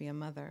want to be a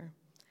mother.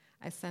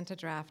 I sent a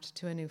draft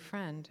to a new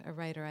friend, a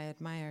writer I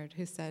admired,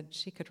 who said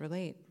she could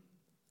relate.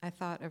 I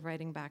thought of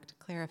writing back to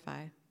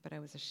clarify, but I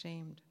was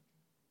ashamed.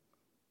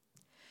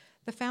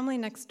 The family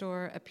next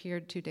door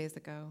appeared 2 days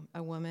ago,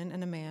 a woman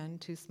and a man,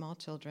 2 small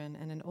children,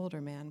 and an older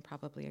man,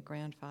 probably a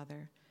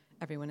grandfather.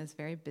 Everyone is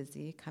very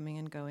busy, coming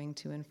and going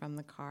to and from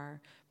the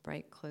car,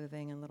 bright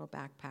clothing and little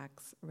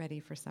backpacks, ready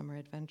for summer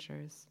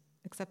adventures,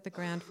 except the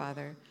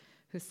grandfather,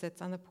 who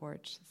sits on the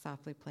porch,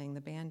 softly playing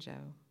the banjo.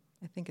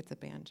 I think it's a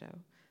banjo,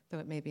 though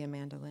it may be a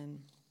mandolin.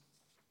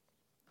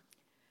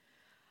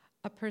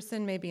 A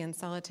person may be in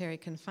solitary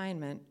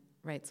confinement,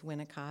 writes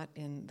Winnicott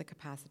in The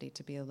Capacity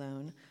to Be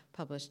Alone,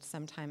 published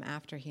sometime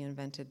after he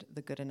invented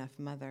the good enough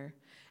mother,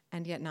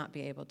 and yet not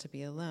be able to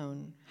be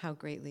alone. How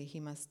greatly he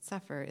must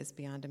suffer is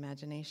beyond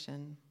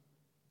imagination.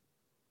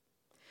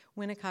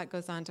 Winnicott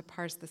goes on to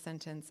parse the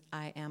sentence,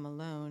 I am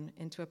alone,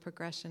 into a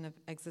progression of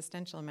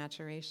existential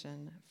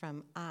maturation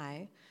from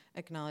I,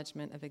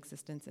 acknowledgement of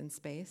existence in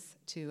space,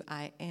 to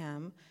I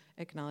am,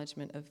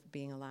 acknowledgement of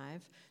being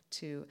alive,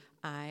 to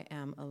I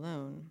am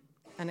alone.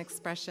 An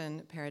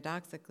expression,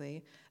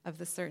 paradoxically, of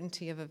the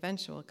certainty of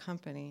eventual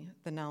company,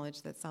 the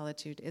knowledge that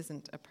solitude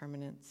isn't a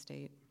permanent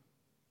state.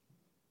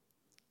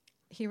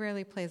 He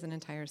rarely plays an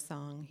entire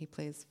song. He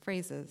plays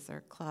phrases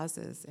or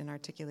clauses in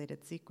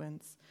articulated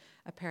sequence,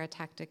 a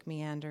paratactic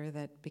meander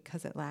that,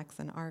 because it lacks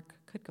an arc,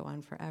 could go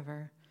on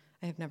forever.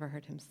 I have never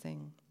heard him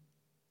sing.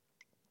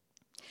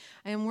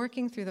 I am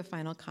working through the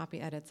final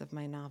copy edits of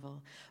my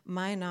novel.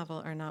 My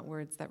novel are not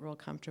words that roll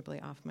comfortably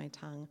off my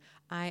tongue.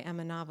 I am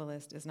a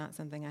novelist is not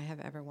something I have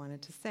ever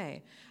wanted to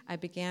say. I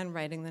began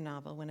writing the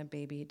novel when a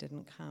baby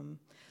didn't come.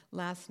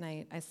 Last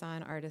night, I saw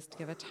an artist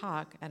give a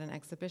talk at an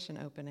exhibition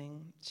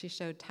opening. She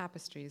showed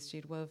tapestries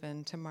she'd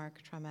woven to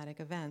mark traumatic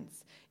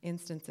events,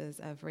 instances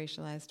of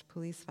racialized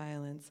police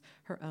violence,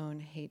 her own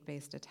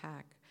hate-based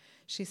attack.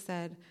 She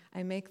said,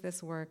 I make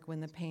this work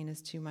when the pain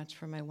is too much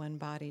for my one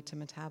body to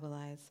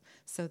metabolize,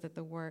 so that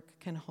the work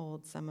can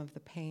hold some of the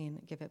pain,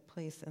 give it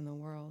place in the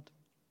world.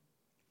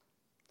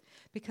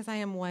 Because I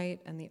am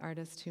white and the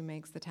artist who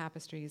makes the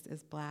tapestries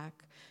is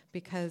black,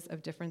 because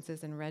of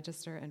differences in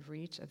register and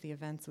reach of the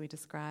events we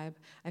describe,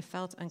 I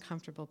felt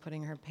uncomfortable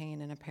putting her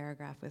pain in a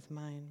paragraph with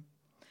mine.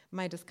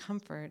 My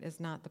discomfort is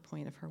not the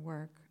point of her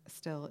work.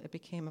 Still, it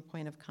became a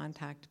point of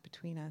contact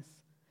between us.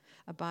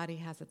 A body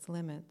has its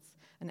limits.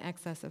 An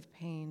excess of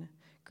pain,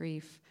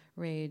 grief,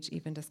 rage,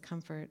 even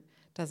discomfort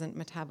doesn't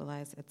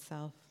metabolize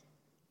itself.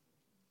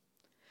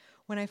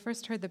 When I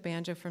first heard the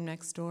banjo from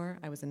next door,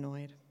 I was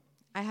annoyed.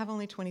 I have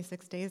only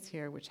 26 days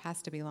here, which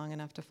has to be long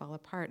enough to fall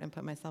apart and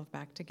put myself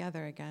back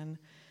together again.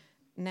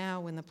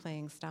 Now, when the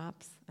playing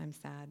stops, I'm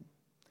sad.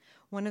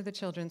 One of the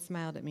children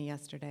smiled at me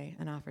yesterday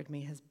and offered me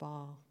his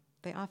ball.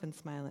 They often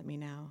smile at me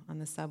now, on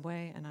the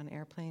subway and on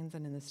airplanes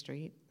and in the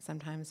street,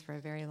 sometimes for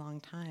a very long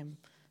time.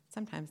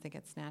 Sometimes they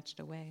get snatched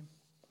away.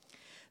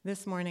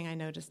 This morning, I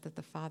noticed that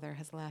the father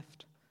has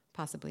left.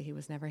 Possibly he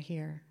was never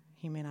here.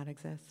 He may not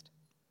exist.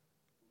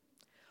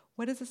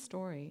 What is a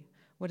story?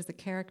 What is a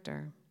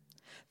character?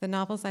 The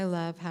novels I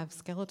love have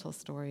skeletal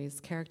stories,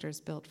 characters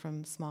built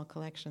from small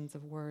collections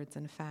of words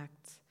and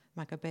facts.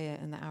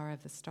 Macabea in The Hour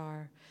of the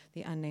Star,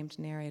 the unnamed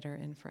narrator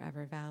in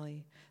Forever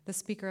Valley, The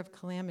Speaker of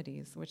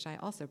Calamities, which I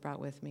also brought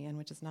with me and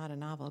which is not a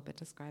novel but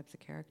describes a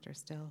character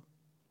still.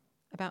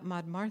 About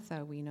Maud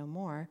Martha, we know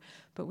more,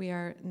 but we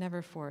are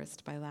never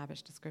forced by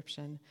lavish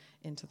description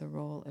into the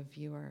role of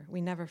viewer.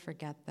 We never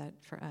forget that,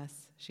 for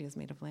us, she is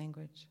made of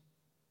language.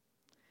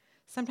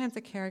 Sometimes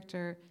a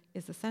character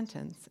is a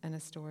sentence and a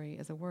story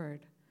is a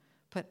word.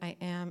 Put I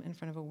am in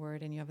front of a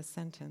word and you have a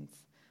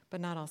sentence, but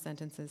not all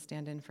sentences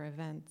stand in for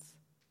events.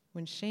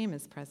 When shame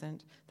is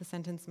present, the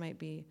sentence might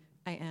be,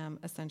 I am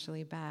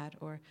essentially bad,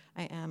 or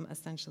I am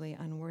essentially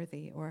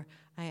unworthy, or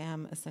I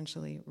am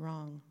essentially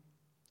wrong.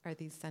 Are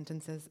these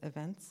sentences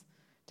events?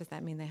 Does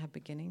that mean they have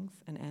beginnings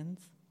and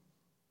ends?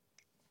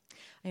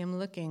 I am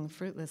looking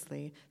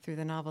fruitlessly through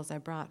the novels I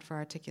brought for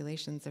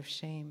articulations of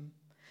shame.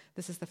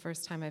 This is the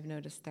first time I've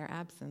noticed their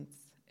absence.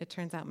 It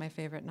turns out my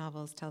favorite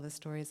novels tell the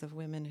stories of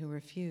women who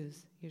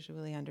refuse,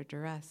 usually under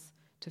duress,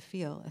 to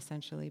feel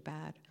essentially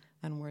bad,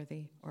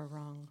 unworthy, or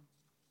wrong.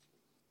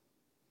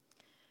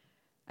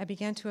 I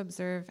began to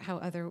observe how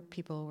other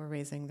people were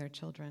raising their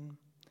children.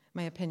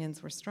 My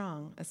opinions were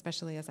strong,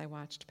 especially as I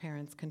watched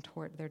parents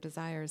contort their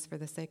desires for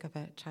the sake of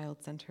a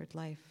child-centered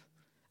life.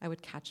 I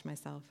would catch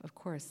myself. Of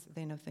course,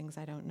 they know things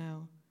I don't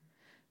know.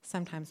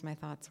 Sometimes my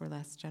thoughts were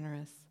less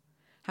generous.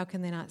 How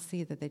can they not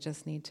see that they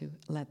just need to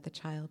let the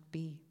child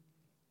be?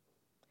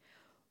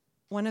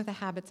 One of the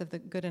habits of the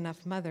good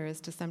enough mother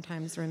is to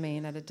sometimes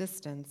remain at a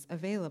distance,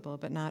 available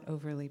but not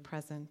overly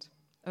present.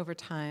 Over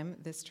time,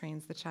 this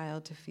trains the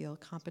child to feel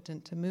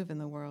competent to move in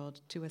the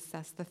world, to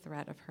assess the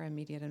threat of her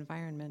immediate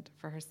environment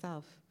for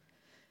herself.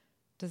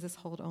 Does this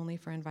hold only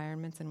for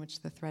environments in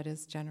which the threat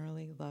is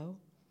generally low?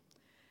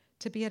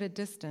 To be at a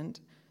distance,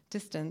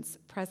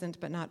 present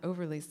but not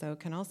overly so,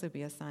 can also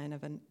be a sign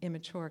of an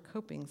immature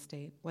coping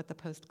state, what the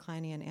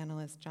post-Kleinian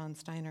analyst John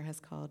Steiner has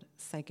called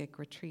psychic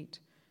retreat.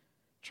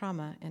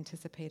 Trauma,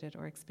 anticipated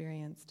or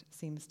experienced,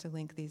 seems to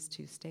link these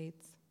two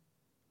states.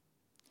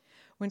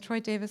 When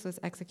Troy Davis was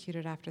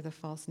executed after the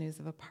false news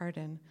of a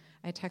pardon,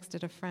 I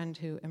texted a friend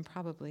who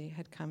improbably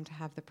had come to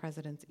have the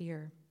president's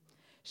ear.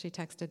 She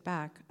texted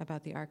back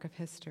about the arc of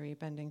history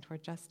bending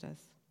toward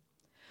justice.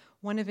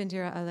 One of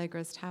Indira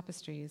Allegra's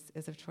tapestries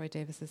is of Troy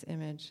Davis's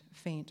image,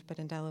 faint but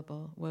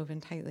indelible,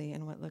 woven tightly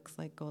in what looks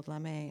like gold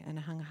lame and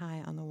hung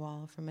high on the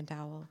wall from a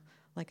dowel,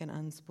 like an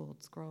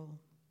unspooled scroll.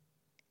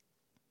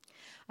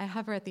 I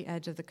hover at the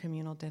edge of the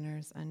communal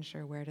dinners,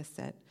 unsure where to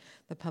sit,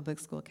 the public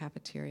school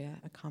cafeteria,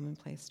 a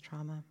commonplace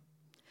trauma.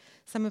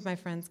 Some of my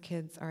friends'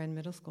 kids are in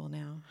middle school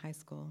now, high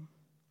school.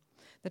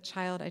 The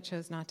child I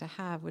chose not to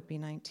have would be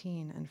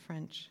 19 and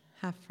French,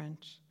 half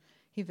French.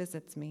 He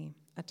visits me,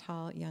 a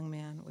tall young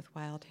man with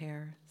wild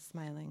hair,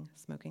 smiling,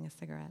 smoking a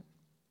cigarette.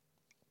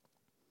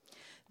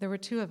 There were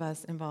 2 of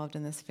us involved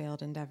in this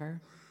failed endeavor.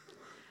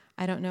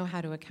 I don't know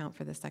how to account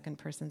for the second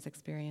person's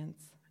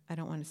experience. I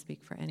don't want to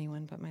speak for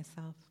anyone but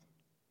myself.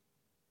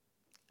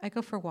 I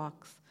go for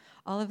walks.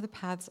 All of the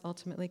paths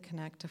ultimately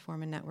connect to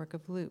form a network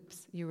of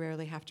loops. You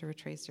rarely have to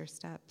retrace your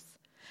steps.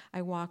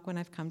 I walk when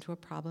I've come to a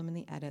problem in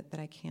the edit that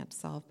I can't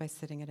solve by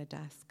sitting at a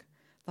desk.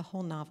 The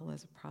whole novel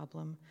is a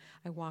problem.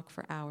 I walk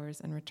for hours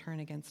and return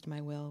against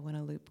my will when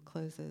a loop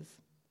closes.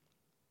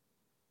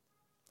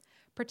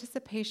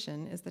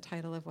 Participation is the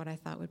title of what I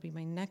thought would be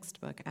my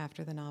next book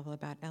after the novel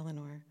about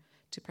Eleanor.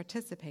 To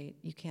participate,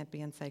 you can't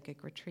be in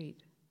psychic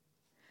retreat.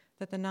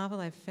 That the novel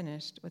I've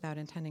finished, without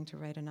intending to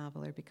write a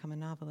novel or become a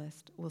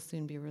novelist, will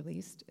soon be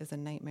released is a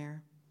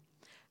nightmare.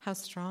 How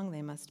strong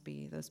they must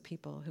be, those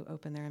people who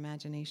open their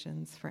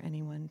imaginations for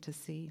anyone to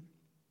see.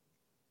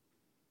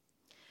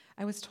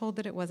 I was told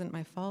that it wasn't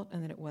my fault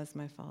and that it was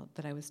my fault,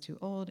 that I was too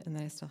old and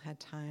that I still had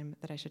time,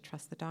 that I should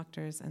trust the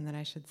doctors and that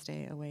I should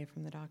stay away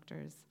from the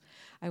doctors.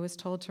 I was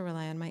told to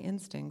rely on my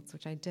instincts,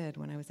 which I did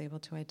when I was able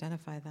to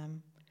identify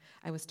them.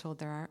 I was told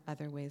there are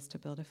other ways to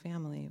build a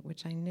family,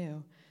 which I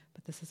knew,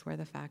 but this is where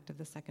the fact of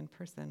the second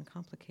person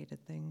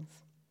complicated things.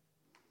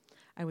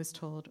 I was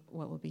told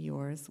what will be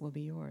yours will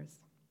be yours.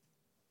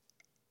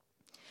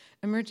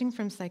 Emerging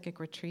from psychic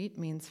retreat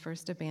means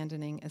first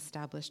abandoning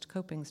established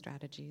coping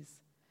strategies,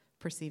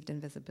 perceived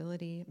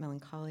invisibility,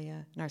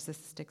 melancholia,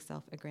 narcissistic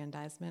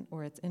self-aggrandizement,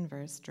 or its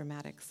inverse,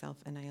 dramatic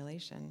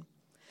self-annihilation.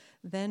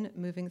 Then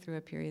moving through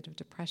a period of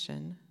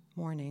depression,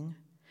 mourning,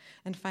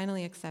 and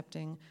finally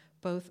accepting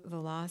both the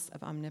loss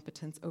of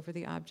omnipotence over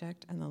the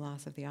object and the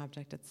loss of the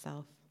object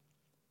itself.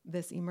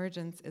 This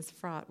emergence is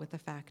fraught with the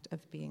fact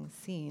of being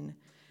seen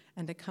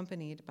and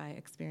accompanied by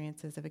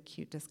experiences of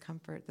acute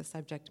discomfort the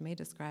subject may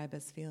describe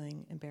as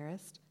feeling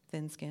embarrassed,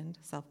 thin-skinned,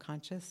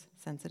 self-conscious,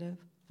 sensitive,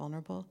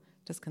 vulnerable,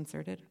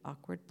 disconcerted,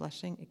 awkward,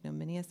 blushing,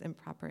 ignominious,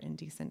 improper,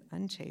 indecent,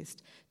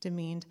 unchaste,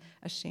 demeaned,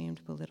 ashamed,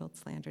 belittled,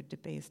 slandered,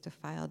 debased,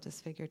 defiled,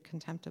 disfigured,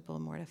 contemptible,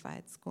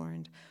 mortified,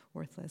 scorned,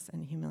 worthless,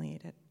 and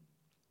humiliated.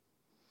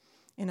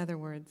 In other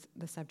words,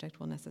 the subject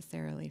will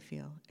necessarily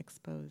feel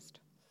exposed.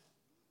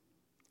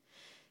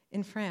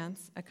 In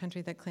France, a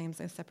country that claims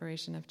a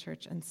separation of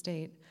church and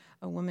state,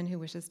 a woman who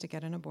wishes to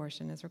get an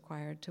abortion is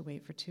required to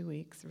wait for 2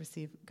 weeks,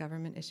 receive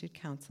government-issued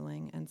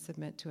counseling, and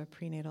submit to a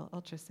prenatal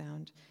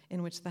ultrasound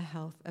in which the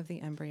health of the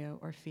embryo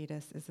or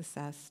fetus is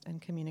assessed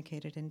and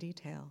communicated in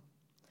detail.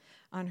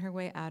 On her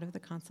way out of the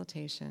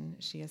consultation,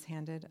 she is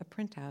handed a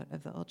printout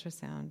of the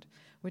ultrasound,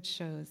 which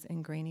shows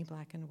in grainy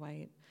black and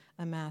white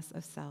a mass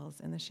of cells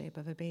in the shape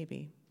of a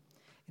baby.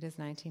 It is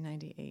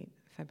 1998,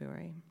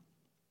 February.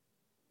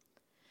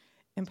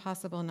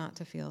 Impossible not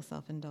to feel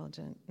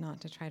self-indulgent,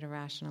 not to try to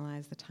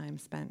rationalize the time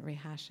spent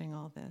rehashing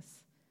all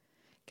this.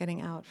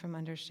 Getting out from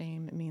under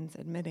shame means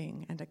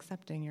admitting and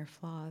accepting your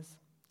flaws.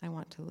 I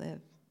want to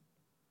live.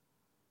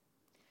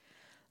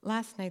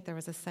 Last night there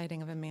was a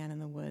sighting of a man in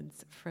the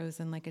woods,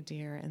 frozen like a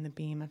deer in the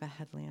beam of a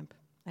headlamp.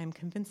 I am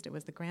convinced it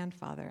was the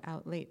grandfather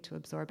out late to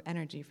absorb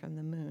energy from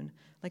the moon,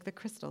 like the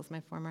crystals my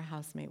former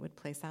housemate would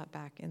place out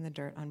back in the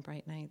dirt on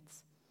bright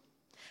nights.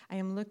 I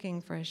am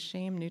looking for a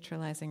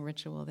shame-neutralizing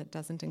ritual that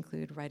doesn't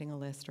include writing a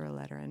list or a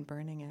letter and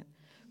burning it.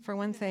 For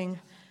one thing,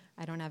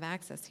 I don't have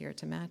access here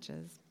to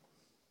matches.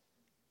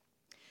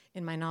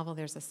 In my novel,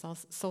 there's a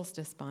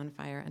solstice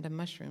bonfire and a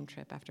mushroom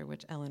trip after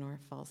which Eleanor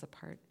falls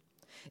apart.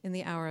 In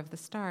The Hour of the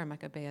Star,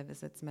 Macabea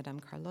visits Madame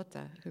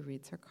Carlotta, who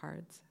reads her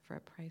cards for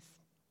a price.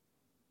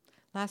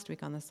 Last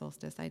week on the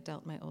solstice, I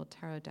dealt my old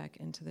tarot deck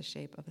into the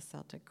shape of a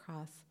Celtic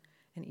cross,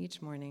 and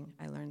each morning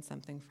I learned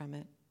something from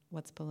it.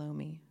 What's below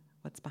me?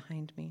 What's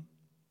behind me?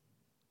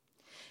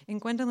 In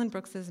Gwendolyn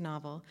Brooks's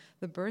novel,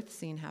 the birth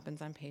scene happens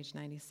on page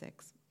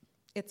 96.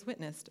 It's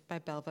witnessed by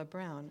Belva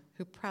Brown,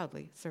 who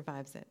proudly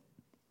survives it.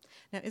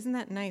 Now, isn't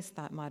that nice,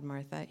 thought Maud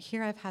Martha.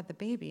 Here I've had the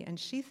baby, and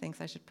she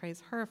thinks I should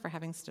praise her for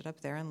having stood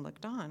up there and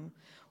looked on.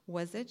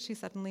 Was it, she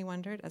suddenly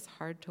wondered, as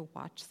hard to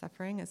watch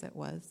suffering as it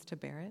was to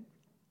bear it?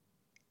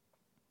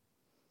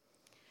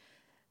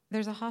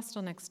 There's a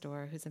hostel next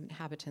door whose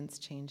inhabitants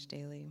change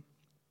daily.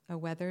 A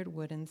weathered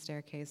wooden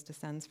staircase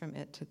descends from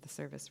it to the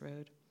service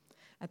road.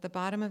 At the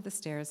bottom of the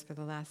stairs for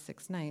the last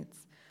 6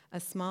 nights, a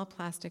small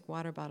plastic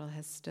water bottle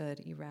has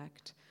stood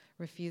erect,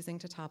 refusing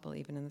to topple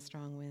even in the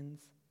strong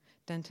winds.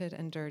 Dented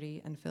and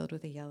dirty and filled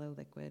with a yellow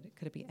liquid,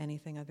 could it be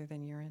anything other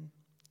than urine?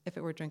 If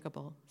it were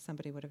drinkable,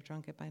 somebody would have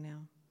drunk it by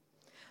now.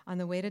 On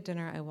the way to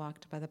dinner, I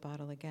walked by the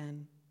bottle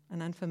again.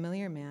 An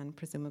unfamiliar man,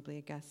 presumably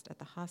a guest at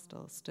the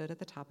hostel, stood at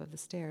the top of the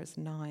stairs,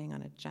 gnawing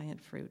on a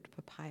giant fruit,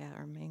 papaya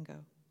or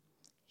mango.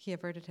 He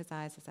averted his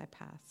eyes as I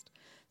passed,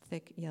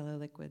 thick yellow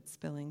liquid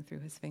spilling through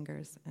his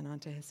fingers and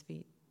onto his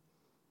feet.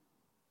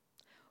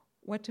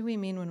 What do we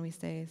mean when we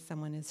say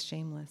someone is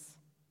shameless?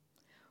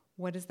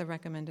 What is the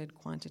recommended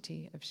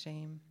quantity of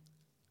shame?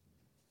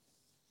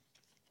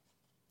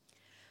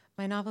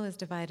 My novel is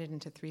divided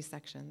into 3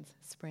 sections: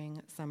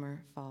 spring,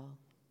 summer, fall.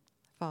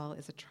 Fall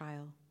is a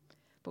trial.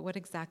 But what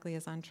exactly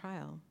is on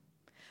trial?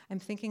 I'm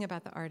thinking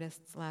about the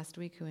artists last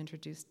week who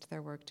introduced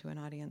their work to an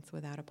audience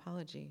without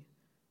apology.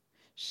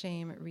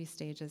 Shame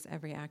restages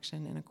every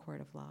action in a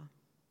court of law.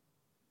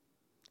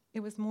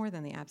 It was more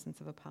than the absence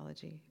of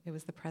apology. It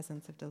was the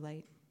presence of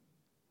delight.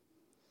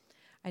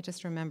 I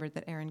just remembered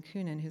that Aaron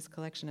Coonan, whose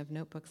collection of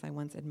notebooks I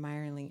once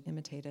admiringly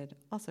imitated,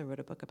 also wrote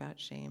a book about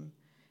shame.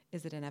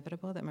 Is it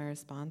inevitable that my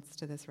response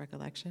to this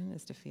recollection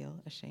is to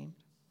feel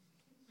ashamed?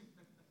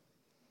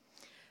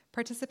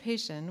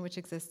 Participation, which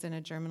exists in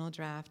a germinal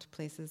draft,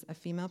 places a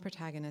female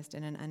protagonist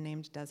in an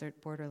unnamed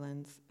desert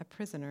borderlands, a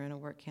prisoner in a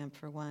work camp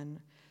for one,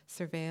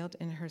 surveilled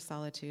in her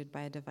solitude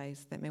by a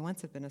device that may once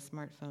have been a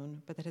smartphone,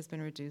 but that has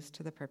been reduced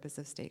to the purpose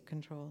of state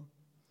control.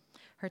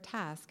 Her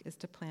task is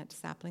to plant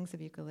saplings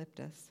of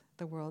eucalyptus,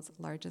 the world's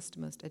largest,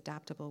 most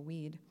adaptable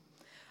weed,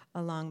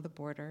 along the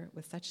border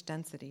with such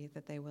density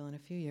that they will in a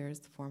few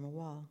years form a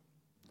wall.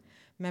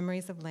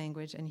 Memories of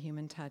language and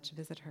human touch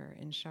visit her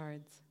in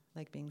shards,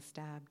 like being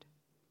stabbed.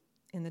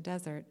 In the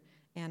desert,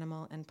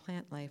 animal and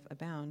plant life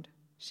abound.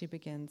 She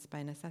begins,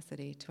 by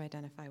necessity, to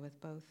identify with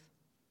both.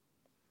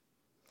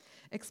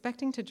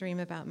 Expecting to dream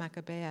about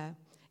Macabea,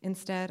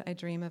 instead I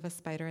dream of a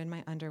spider in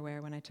my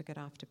underwear when I took it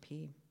off to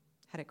pee.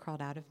 Had it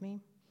crawled out of me?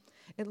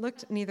 It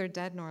looked neither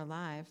dead nor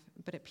alive,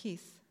 but at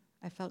peace.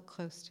 I felt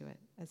close to it,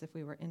 as if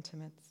we were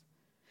intimates.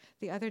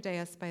 The other day,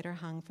 a spider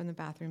hung from the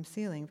bathroom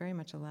ceiling, very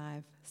much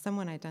alive.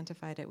 Someone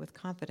identified it with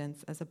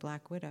confidence as a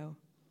black widow.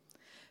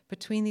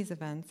 Between these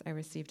events, I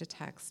received a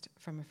text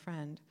from a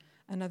friend,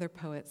 another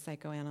poet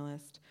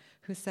psychoanalyst,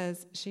 who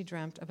says she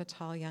dreamt of a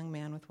tall young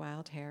man with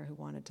wild hair who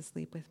wanted to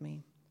sleep with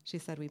me. She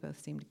said we both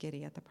seemed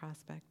giddy at the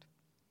prospect.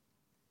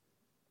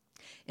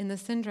 In the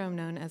syndrome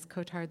known as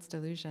Cotard's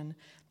delusion,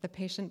 the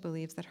patient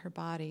believes that her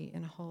body,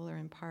 in whole or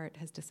in part,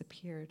 has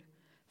disappeared,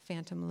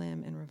 phantom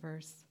limb in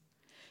reverse.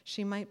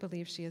 She might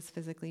believe she is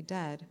physically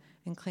dead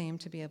and claim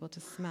to be able to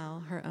smell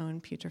her own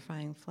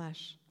putrefying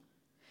flesh.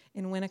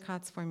 In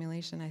Winnicott's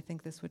formulation, I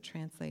think this would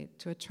translate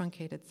to a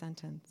truncated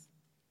sentence: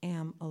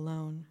 am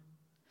alone.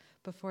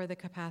 Before the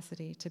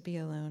capacity to be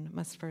alone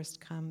must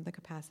first come the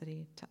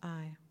capacity to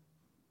I.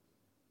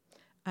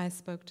 I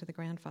spoke to the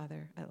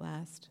grandfather at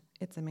last.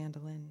 It's a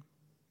mandolin.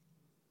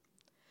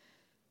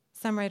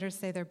 Some writers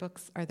say their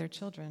books are their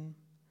children,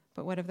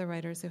 but what of the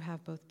writers who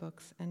have both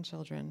books and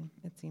children?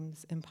 It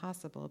seems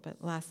impossible,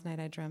 but last night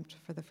I dreamt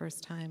for the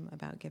first time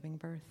about giving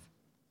birth.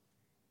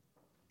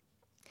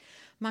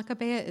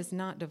 Macabea is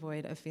not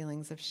devoid of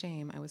feelings of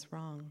shame. I was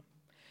wrong.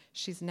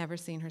 She's never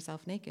seen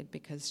herself naked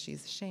because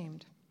she's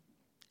ashamed.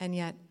 And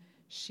yet,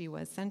 she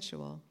was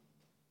sensual.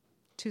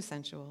 Too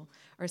sensual,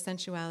 or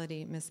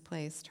sensuality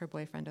misplaced. Her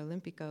boyfriend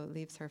Olympico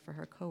leaves her for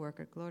her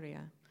coworker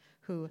Gloria,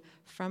 who,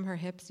 from her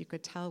hips, you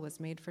could tell was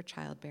made for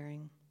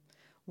childbearing,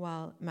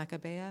 while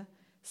Macabea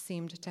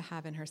seemed to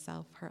have in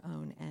herself her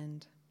own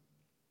end.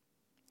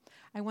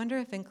 I wonder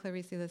if in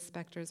Clarice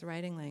Lispector's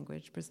writing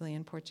language,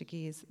 Brazilian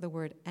Portuguese, the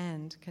word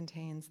end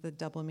contains the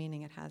double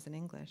meaning it has in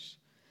English.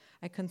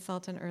 I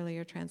consult an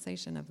earlier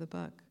translation of the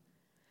book.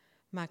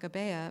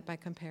 Macabea, by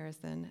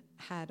comparison,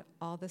 had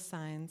all the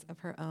signs of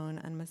her own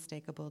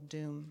unmistakable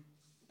doom.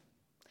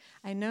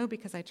 I know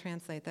because I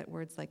translate that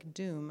words like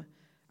doom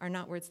are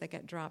not words that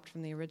get dropped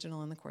from the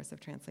original in the course of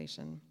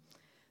translation.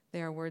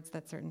 They are words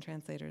that certain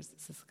translators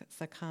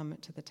succumb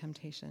to the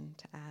temptation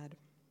to add.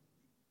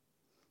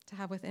 To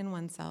have within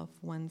oneself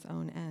one's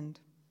own end.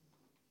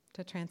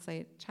 To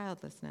translate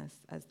childlessness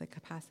as the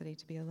capacity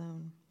to be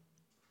alone.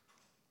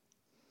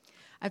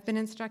 I've been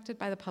instructed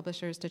by the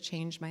publishers to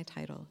change my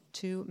title,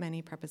 Too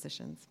Many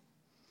Prepositions.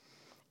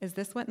 Is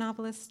this what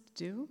novelists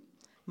do?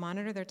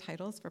 Monitor their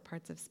titles for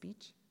parts of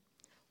speech?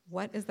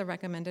 What is the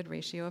recommended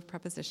ratio of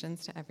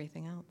prepositions to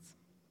everything else?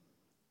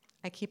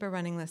 I keep a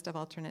running list of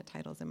alternate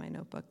titles in my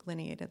notebook,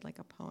 lineated like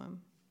a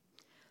poem.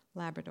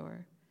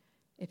 Labrador,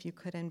 If You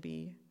Could and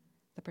Be,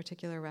 the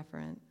particular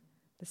referent,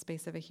 the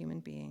space of a human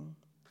being,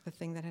 the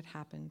thing that had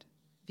happened,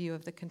 view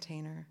of the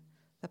container,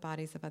 the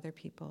bodies of other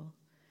people,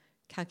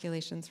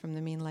 calculations from the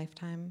mean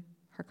lifetime,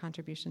 her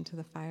contribution to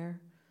the fire,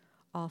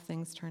 all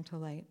things turn to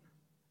light,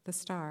 the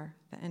star,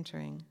 the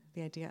entering,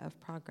 the idea of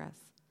progress,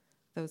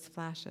 those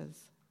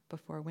flashes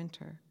before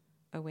winter,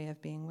 a way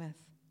of being with.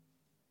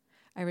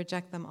 I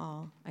reject them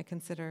all. I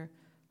consider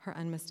her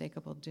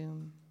unmistakable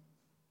doom.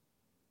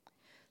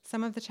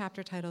 Some of the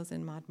chapter titles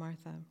in Maud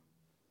Martha.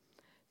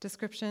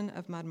 Description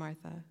of Maud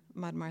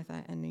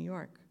Martha and New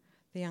York,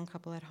 the young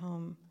couple at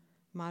home,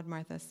 Maud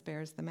Martha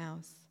spares the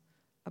mouse,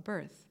 a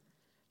birth,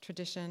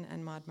 tradition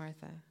and Maud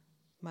Martha,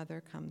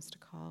 mother comes to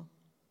call.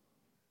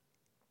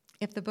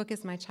 If the book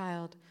is my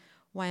child,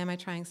 why am I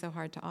trying so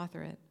hard to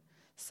author it?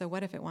 So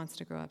what if it wants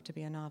to grow up to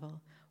be a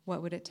novel?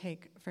 What would it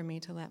take for me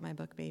to let my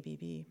book baby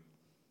be?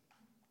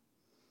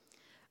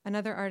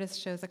 Another artist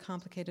shows a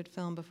complicated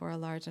film before a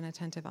large and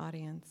attentive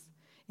audience.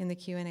 In the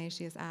Q&A,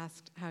 she is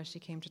asked how she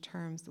came to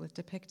terms with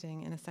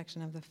depicting in a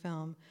section of the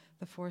film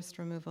the forced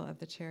removal of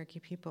the Cherokee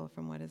people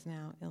from what is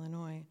now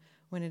Illinois,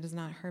 when it is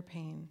not her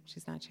pain,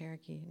 she's not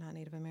Cherokee, not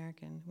Native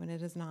American, when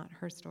it is not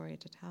her story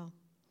to tell.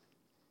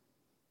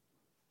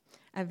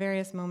 At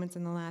various moments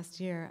in the last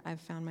year,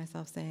 I've found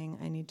myself saying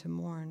I need to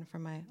mourn for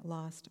my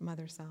lost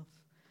mother self,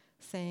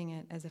 saying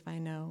it as if I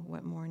know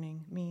what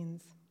mourning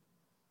means.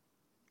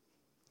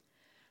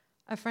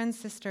 A friend's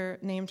sister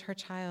named her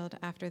child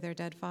after their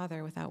dead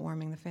father without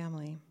warning the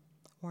family.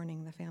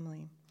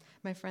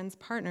 My friend's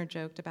partner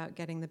joked about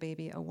getting the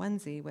baby a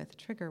onesie with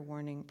trigger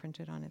warning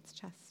printed on its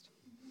chest.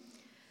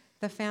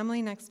 The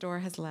family next door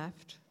has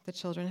left, the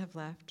children have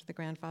left, the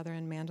grandfather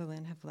and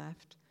mandolin have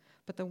left,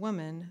 but the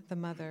woman, the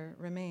mother,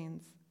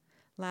 remains.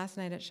 Last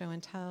night at Show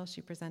and Tell, she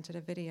presented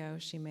a video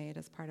she made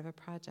as part of a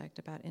project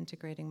about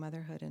integrating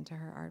motherhood into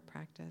her art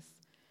practice.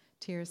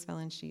 Tears fell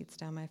in sheets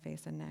down my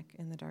face and neck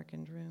in the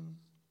darkened room.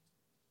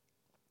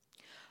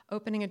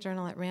 Opening a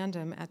journal at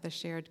random at the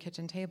shared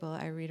kitchen table,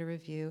 I read a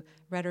review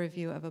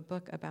of a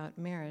book about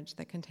marriage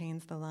that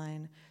contains the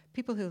line,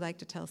 "People who like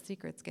to tell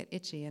secrets get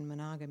itchy in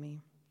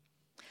monogamy."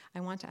 I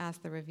want to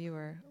ask the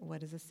reviewer,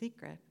 what is a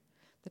secret?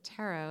 The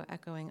tarot,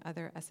 echoing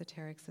other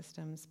esoteric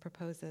systems,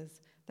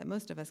 proposes that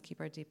most of us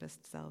keep our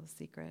deepest selves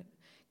secret,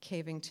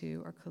 caving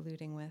to or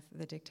colluding with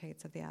the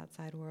dictates of the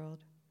outside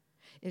world.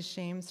 Is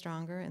shame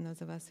stronger in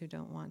those of us who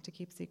don't want to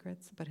keep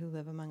secrets, but who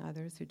live among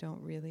others who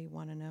don't really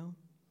want to know?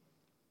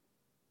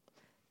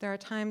 There are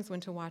times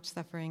when to watch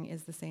suffering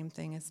is the same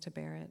thing as to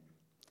bear it.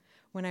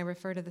 When I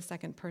refer to the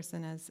second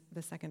person as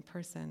the second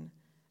person,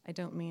 I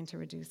don't mean to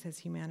reduce his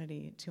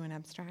humanity to an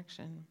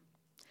abstraction.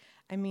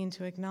 I mean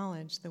to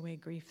acknowledge the way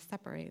grief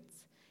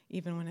separates,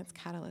 even when its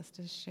catalyst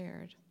is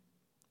shared.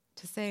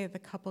 To say the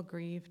couple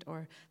grieved,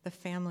 or the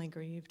family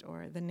grieved,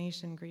 or the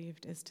nation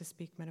grieved is to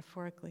speak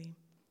metaphorically.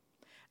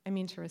 I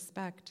mean to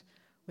respect,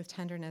 with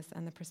tenderness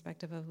and the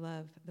perspective of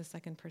love, the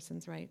second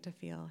person's right to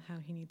feel how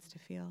he needs to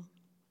feel.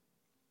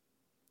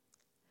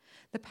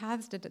 The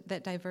paths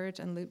that diverge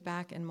and loop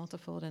back in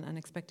multifold and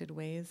unexpected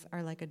ways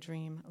are like a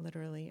dream,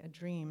 literally a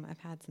dream I've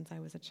had since I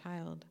was a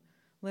child.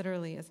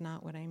 Literally is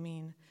not what I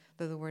mean,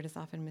 though the word is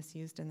often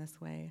misused in this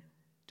way.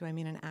 Do I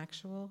mean an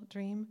actual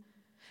dream?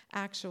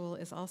 Actual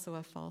is also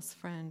a false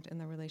friend in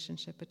the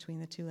relationship between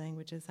the two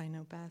languages I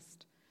know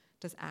best.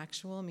 Does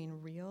actual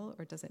mean real,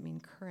 or does it mean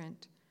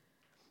current?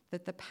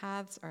 That the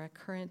paths are a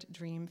current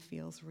dream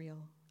feels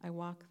real. I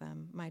walk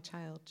them, my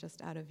child,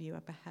 just out of view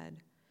up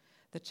ahead.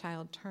 The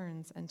child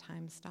turns and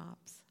time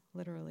stops,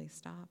 literally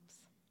stops.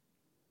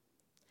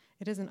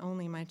 It isn't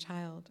only my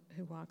child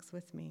who walks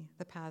with me.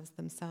 The paths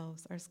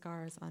themselves are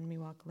scars on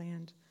Miwok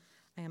land.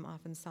 I am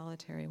often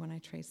solitary when I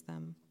trace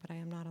them, but I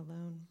am not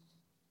alone.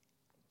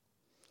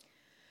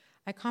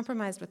 I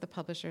compromised with the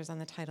publishers on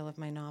the title of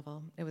my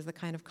novel. It was the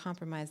kind of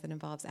compromise that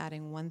involves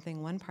adding one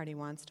thing one party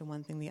wants to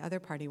one thing the other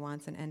party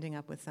wants and ending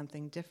up with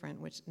something different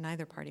which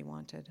neither party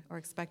wanted or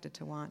expected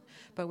to want,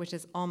 but which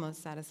is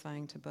almost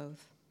satisfying to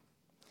both.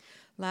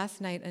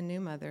 Last night, a new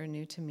mother,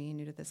 new to me,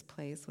 new to this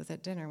place, was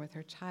at dinner with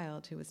her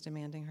child who was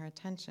demanding her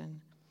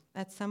attention.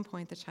 At some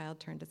point, the child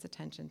turned its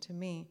attention to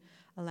me,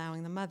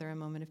 allowing the mother a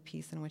moment of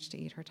peace in which to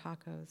eat her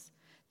tacos.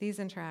 These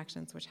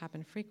interactions, which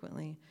happen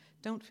frequently,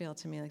 don't feel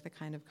to me like the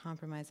kind of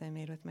compromise I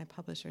made with my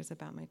publishers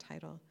about my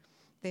title.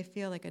 They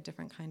feel like a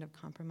different kind of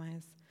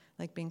compromise,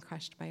 like being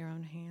crushed by your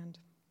own hand.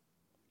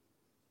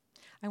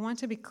 I want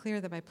to be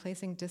clear that by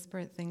placing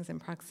disparate things in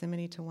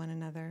proximity to one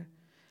another,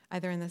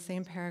 either in the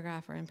same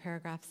paragraph or in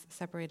paragraphs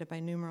separated by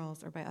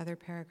numerals or by other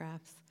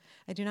paragraphs,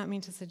 I do not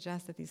mean to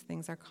suggest that these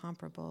things are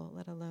comparable,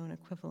 let alone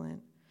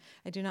equivalent.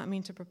 I do not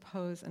mean to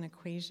propose an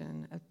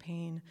equation of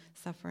pain,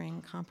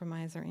 suffering,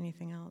 compromise, or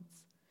anything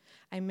else.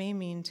 I may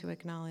mean to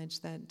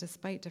acknowledge that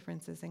despite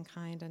differences in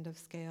kind and of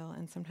scale,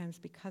 and sometimes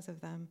because of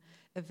them,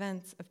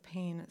 events of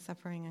pain,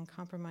 suffering, and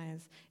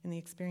compromise in the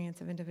experience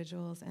of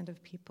individuals and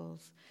of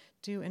peoples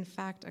do in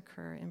fact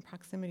occur in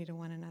proximity to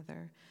one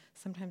another,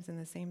 sometimes in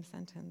the same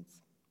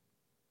sentence.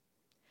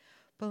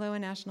 Below a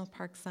national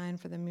park sign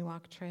for the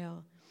Miwok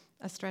Trail,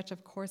 a stretch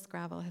of coarse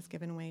gravel has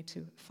given way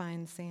to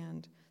fine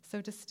sand,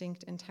 so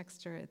distinct in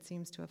texture it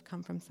seems to have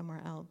come from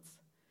somewhere else.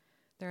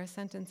 There are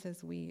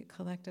sentences we,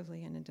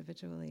 collectively and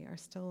individually, are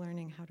still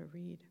learning how to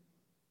read.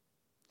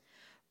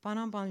 Bon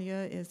en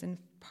banlieue is in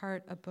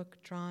part a book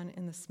drawn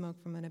in the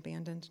smoke from an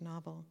abandoned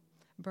novel,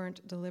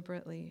 burnt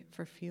deliberately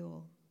for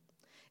fuel.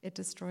 It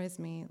destroys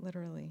me,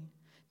 literally.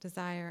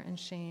 Desire and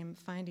shame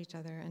find each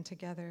other and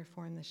together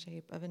form the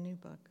shape of a new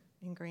book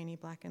in grainy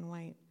black and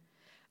white.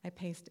 I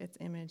paste its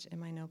image in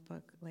my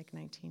notebook like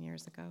 19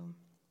 years ago.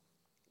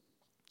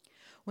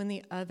 When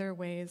the other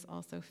ways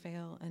also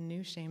fail, a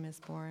new shame is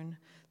born,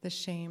 the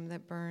shame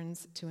that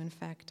burns to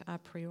infect a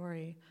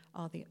priori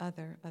all the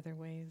other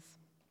ways.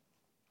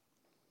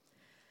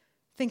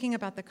 Thinking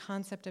about the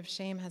concept of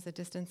shame has a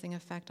distancing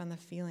effect on the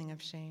feeling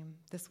of shame.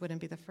 This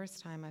wouldn't be the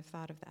first time I've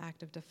thought of the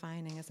act of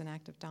defining as an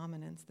act of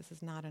dominance. This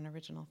is not an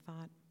original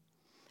thought.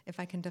 If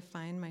I can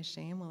define my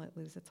shame, will it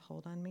lose its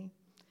hold on me?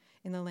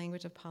 In the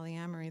language of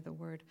polyamory, the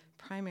word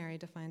primary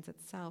defines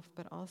itself,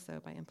 but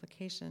also, by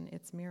implication,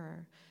 its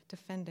mirror,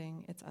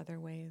 defending its other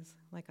ways,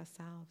 like a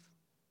salve.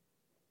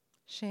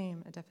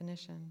 Shame, a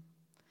definition.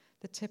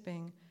 The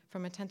tipping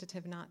from a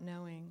tentative not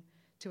knowing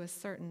to a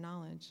certain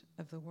knowledge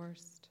of the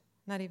worst.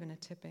 Not even a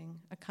tipping,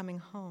 a coming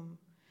home.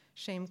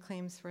 Shame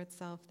claims for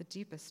itself the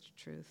deepest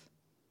truth.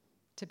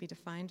 To be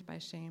defined by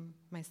shame,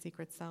 my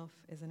secret self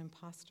is an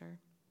imposter.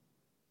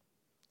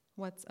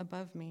 What's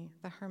above me,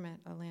 the hermit,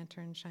 a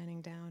lantern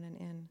shining down and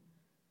in,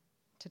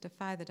 to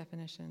defy the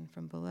definition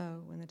from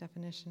below when the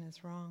definition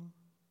is wrong.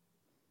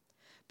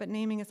 But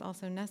naming is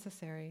also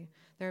necessary.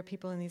 There are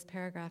people in these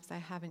paragraphs I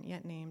haven't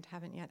yet named,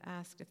 haven't yet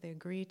asked if they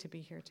agree to be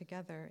here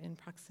together in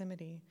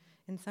proximity.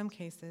 In some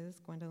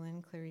cases,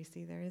 Gwendolyn,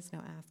 Clarice, there is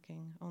no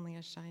asking, only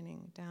a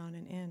shining down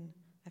and in.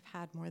 I've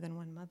had more than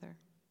one mother.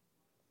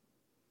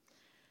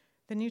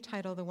 The new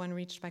title, The One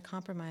Reached by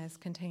Compromise,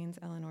 contains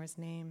Eleanor's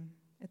name.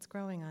 It's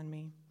growing on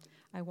me.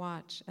 I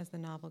watch as the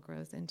novel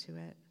grows into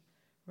it.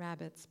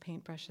 Rabbits,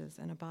 paintbrushes,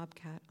 and a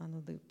bobcat on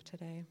the loop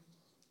today.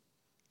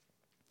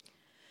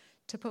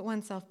 To put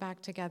oneself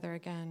back together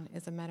again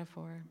is a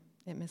metaphor.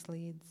 It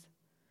misleads.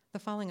 The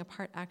falling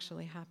apart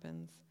actually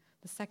happens.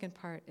 The second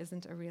part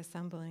isn't a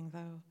reassembling,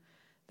 though.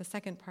 The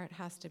second part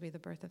has to be the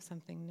birth of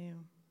something new.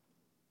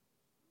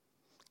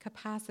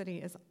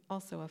 Capacity is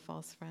also a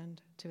false friend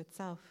to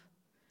itself.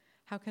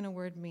 How can a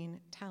word mean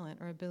talent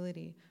or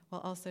ability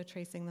while also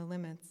tracing the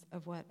limits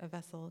of what a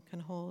vessel can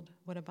hold,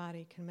 what a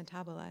body can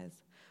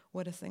metabolize,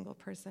 what a single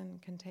person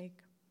can take?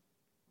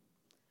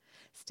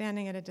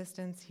 Standing at a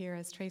distance here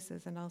as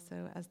traces and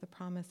also as the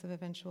promise of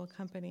eventual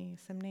company,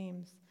 some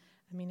names: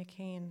 Amina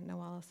Kane,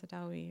 Nawala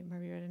Sadawi,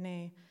 Marie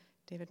Renee,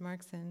 David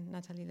Markson,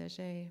 Nathalie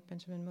Leger,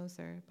 Benjamin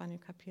Moser, Banu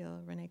Kapil,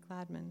 Renee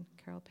Gladman,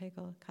 Carol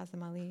Pagel,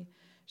 Kazim Ali,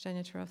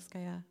 Zhenya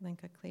Turovskaya,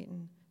 Lenka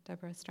Clayton,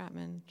 Deborah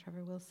Stratman,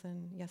 Trevor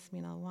Wilson,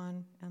 Yasmin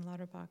Alwan, Ann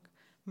Lauterbach,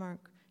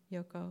 Mark,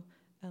 Yoko,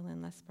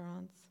 Ellen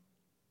L'Esperance.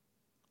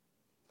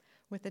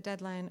 With the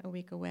deadline a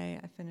week away,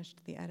 I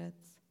finished the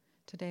edits.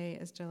 Today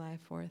is July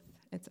 4th.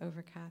 It's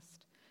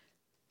overcast.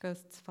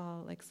 Ghosts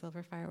fall like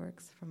silver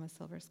fireworks from a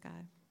silver sky.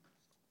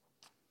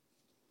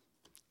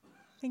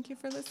 Thank you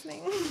for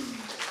listening.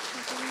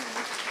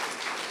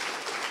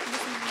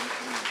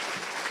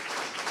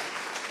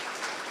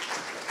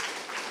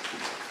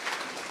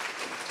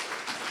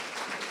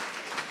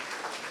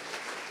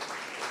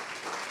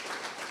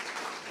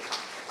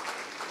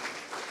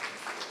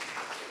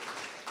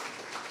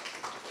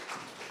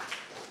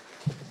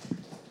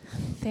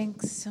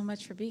 Thanks so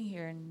much for being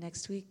here. And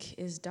next week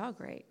is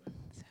Dog Right.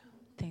 So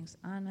thanks,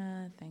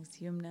 Anna. Thanks,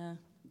 Youmna.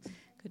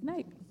 Good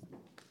night.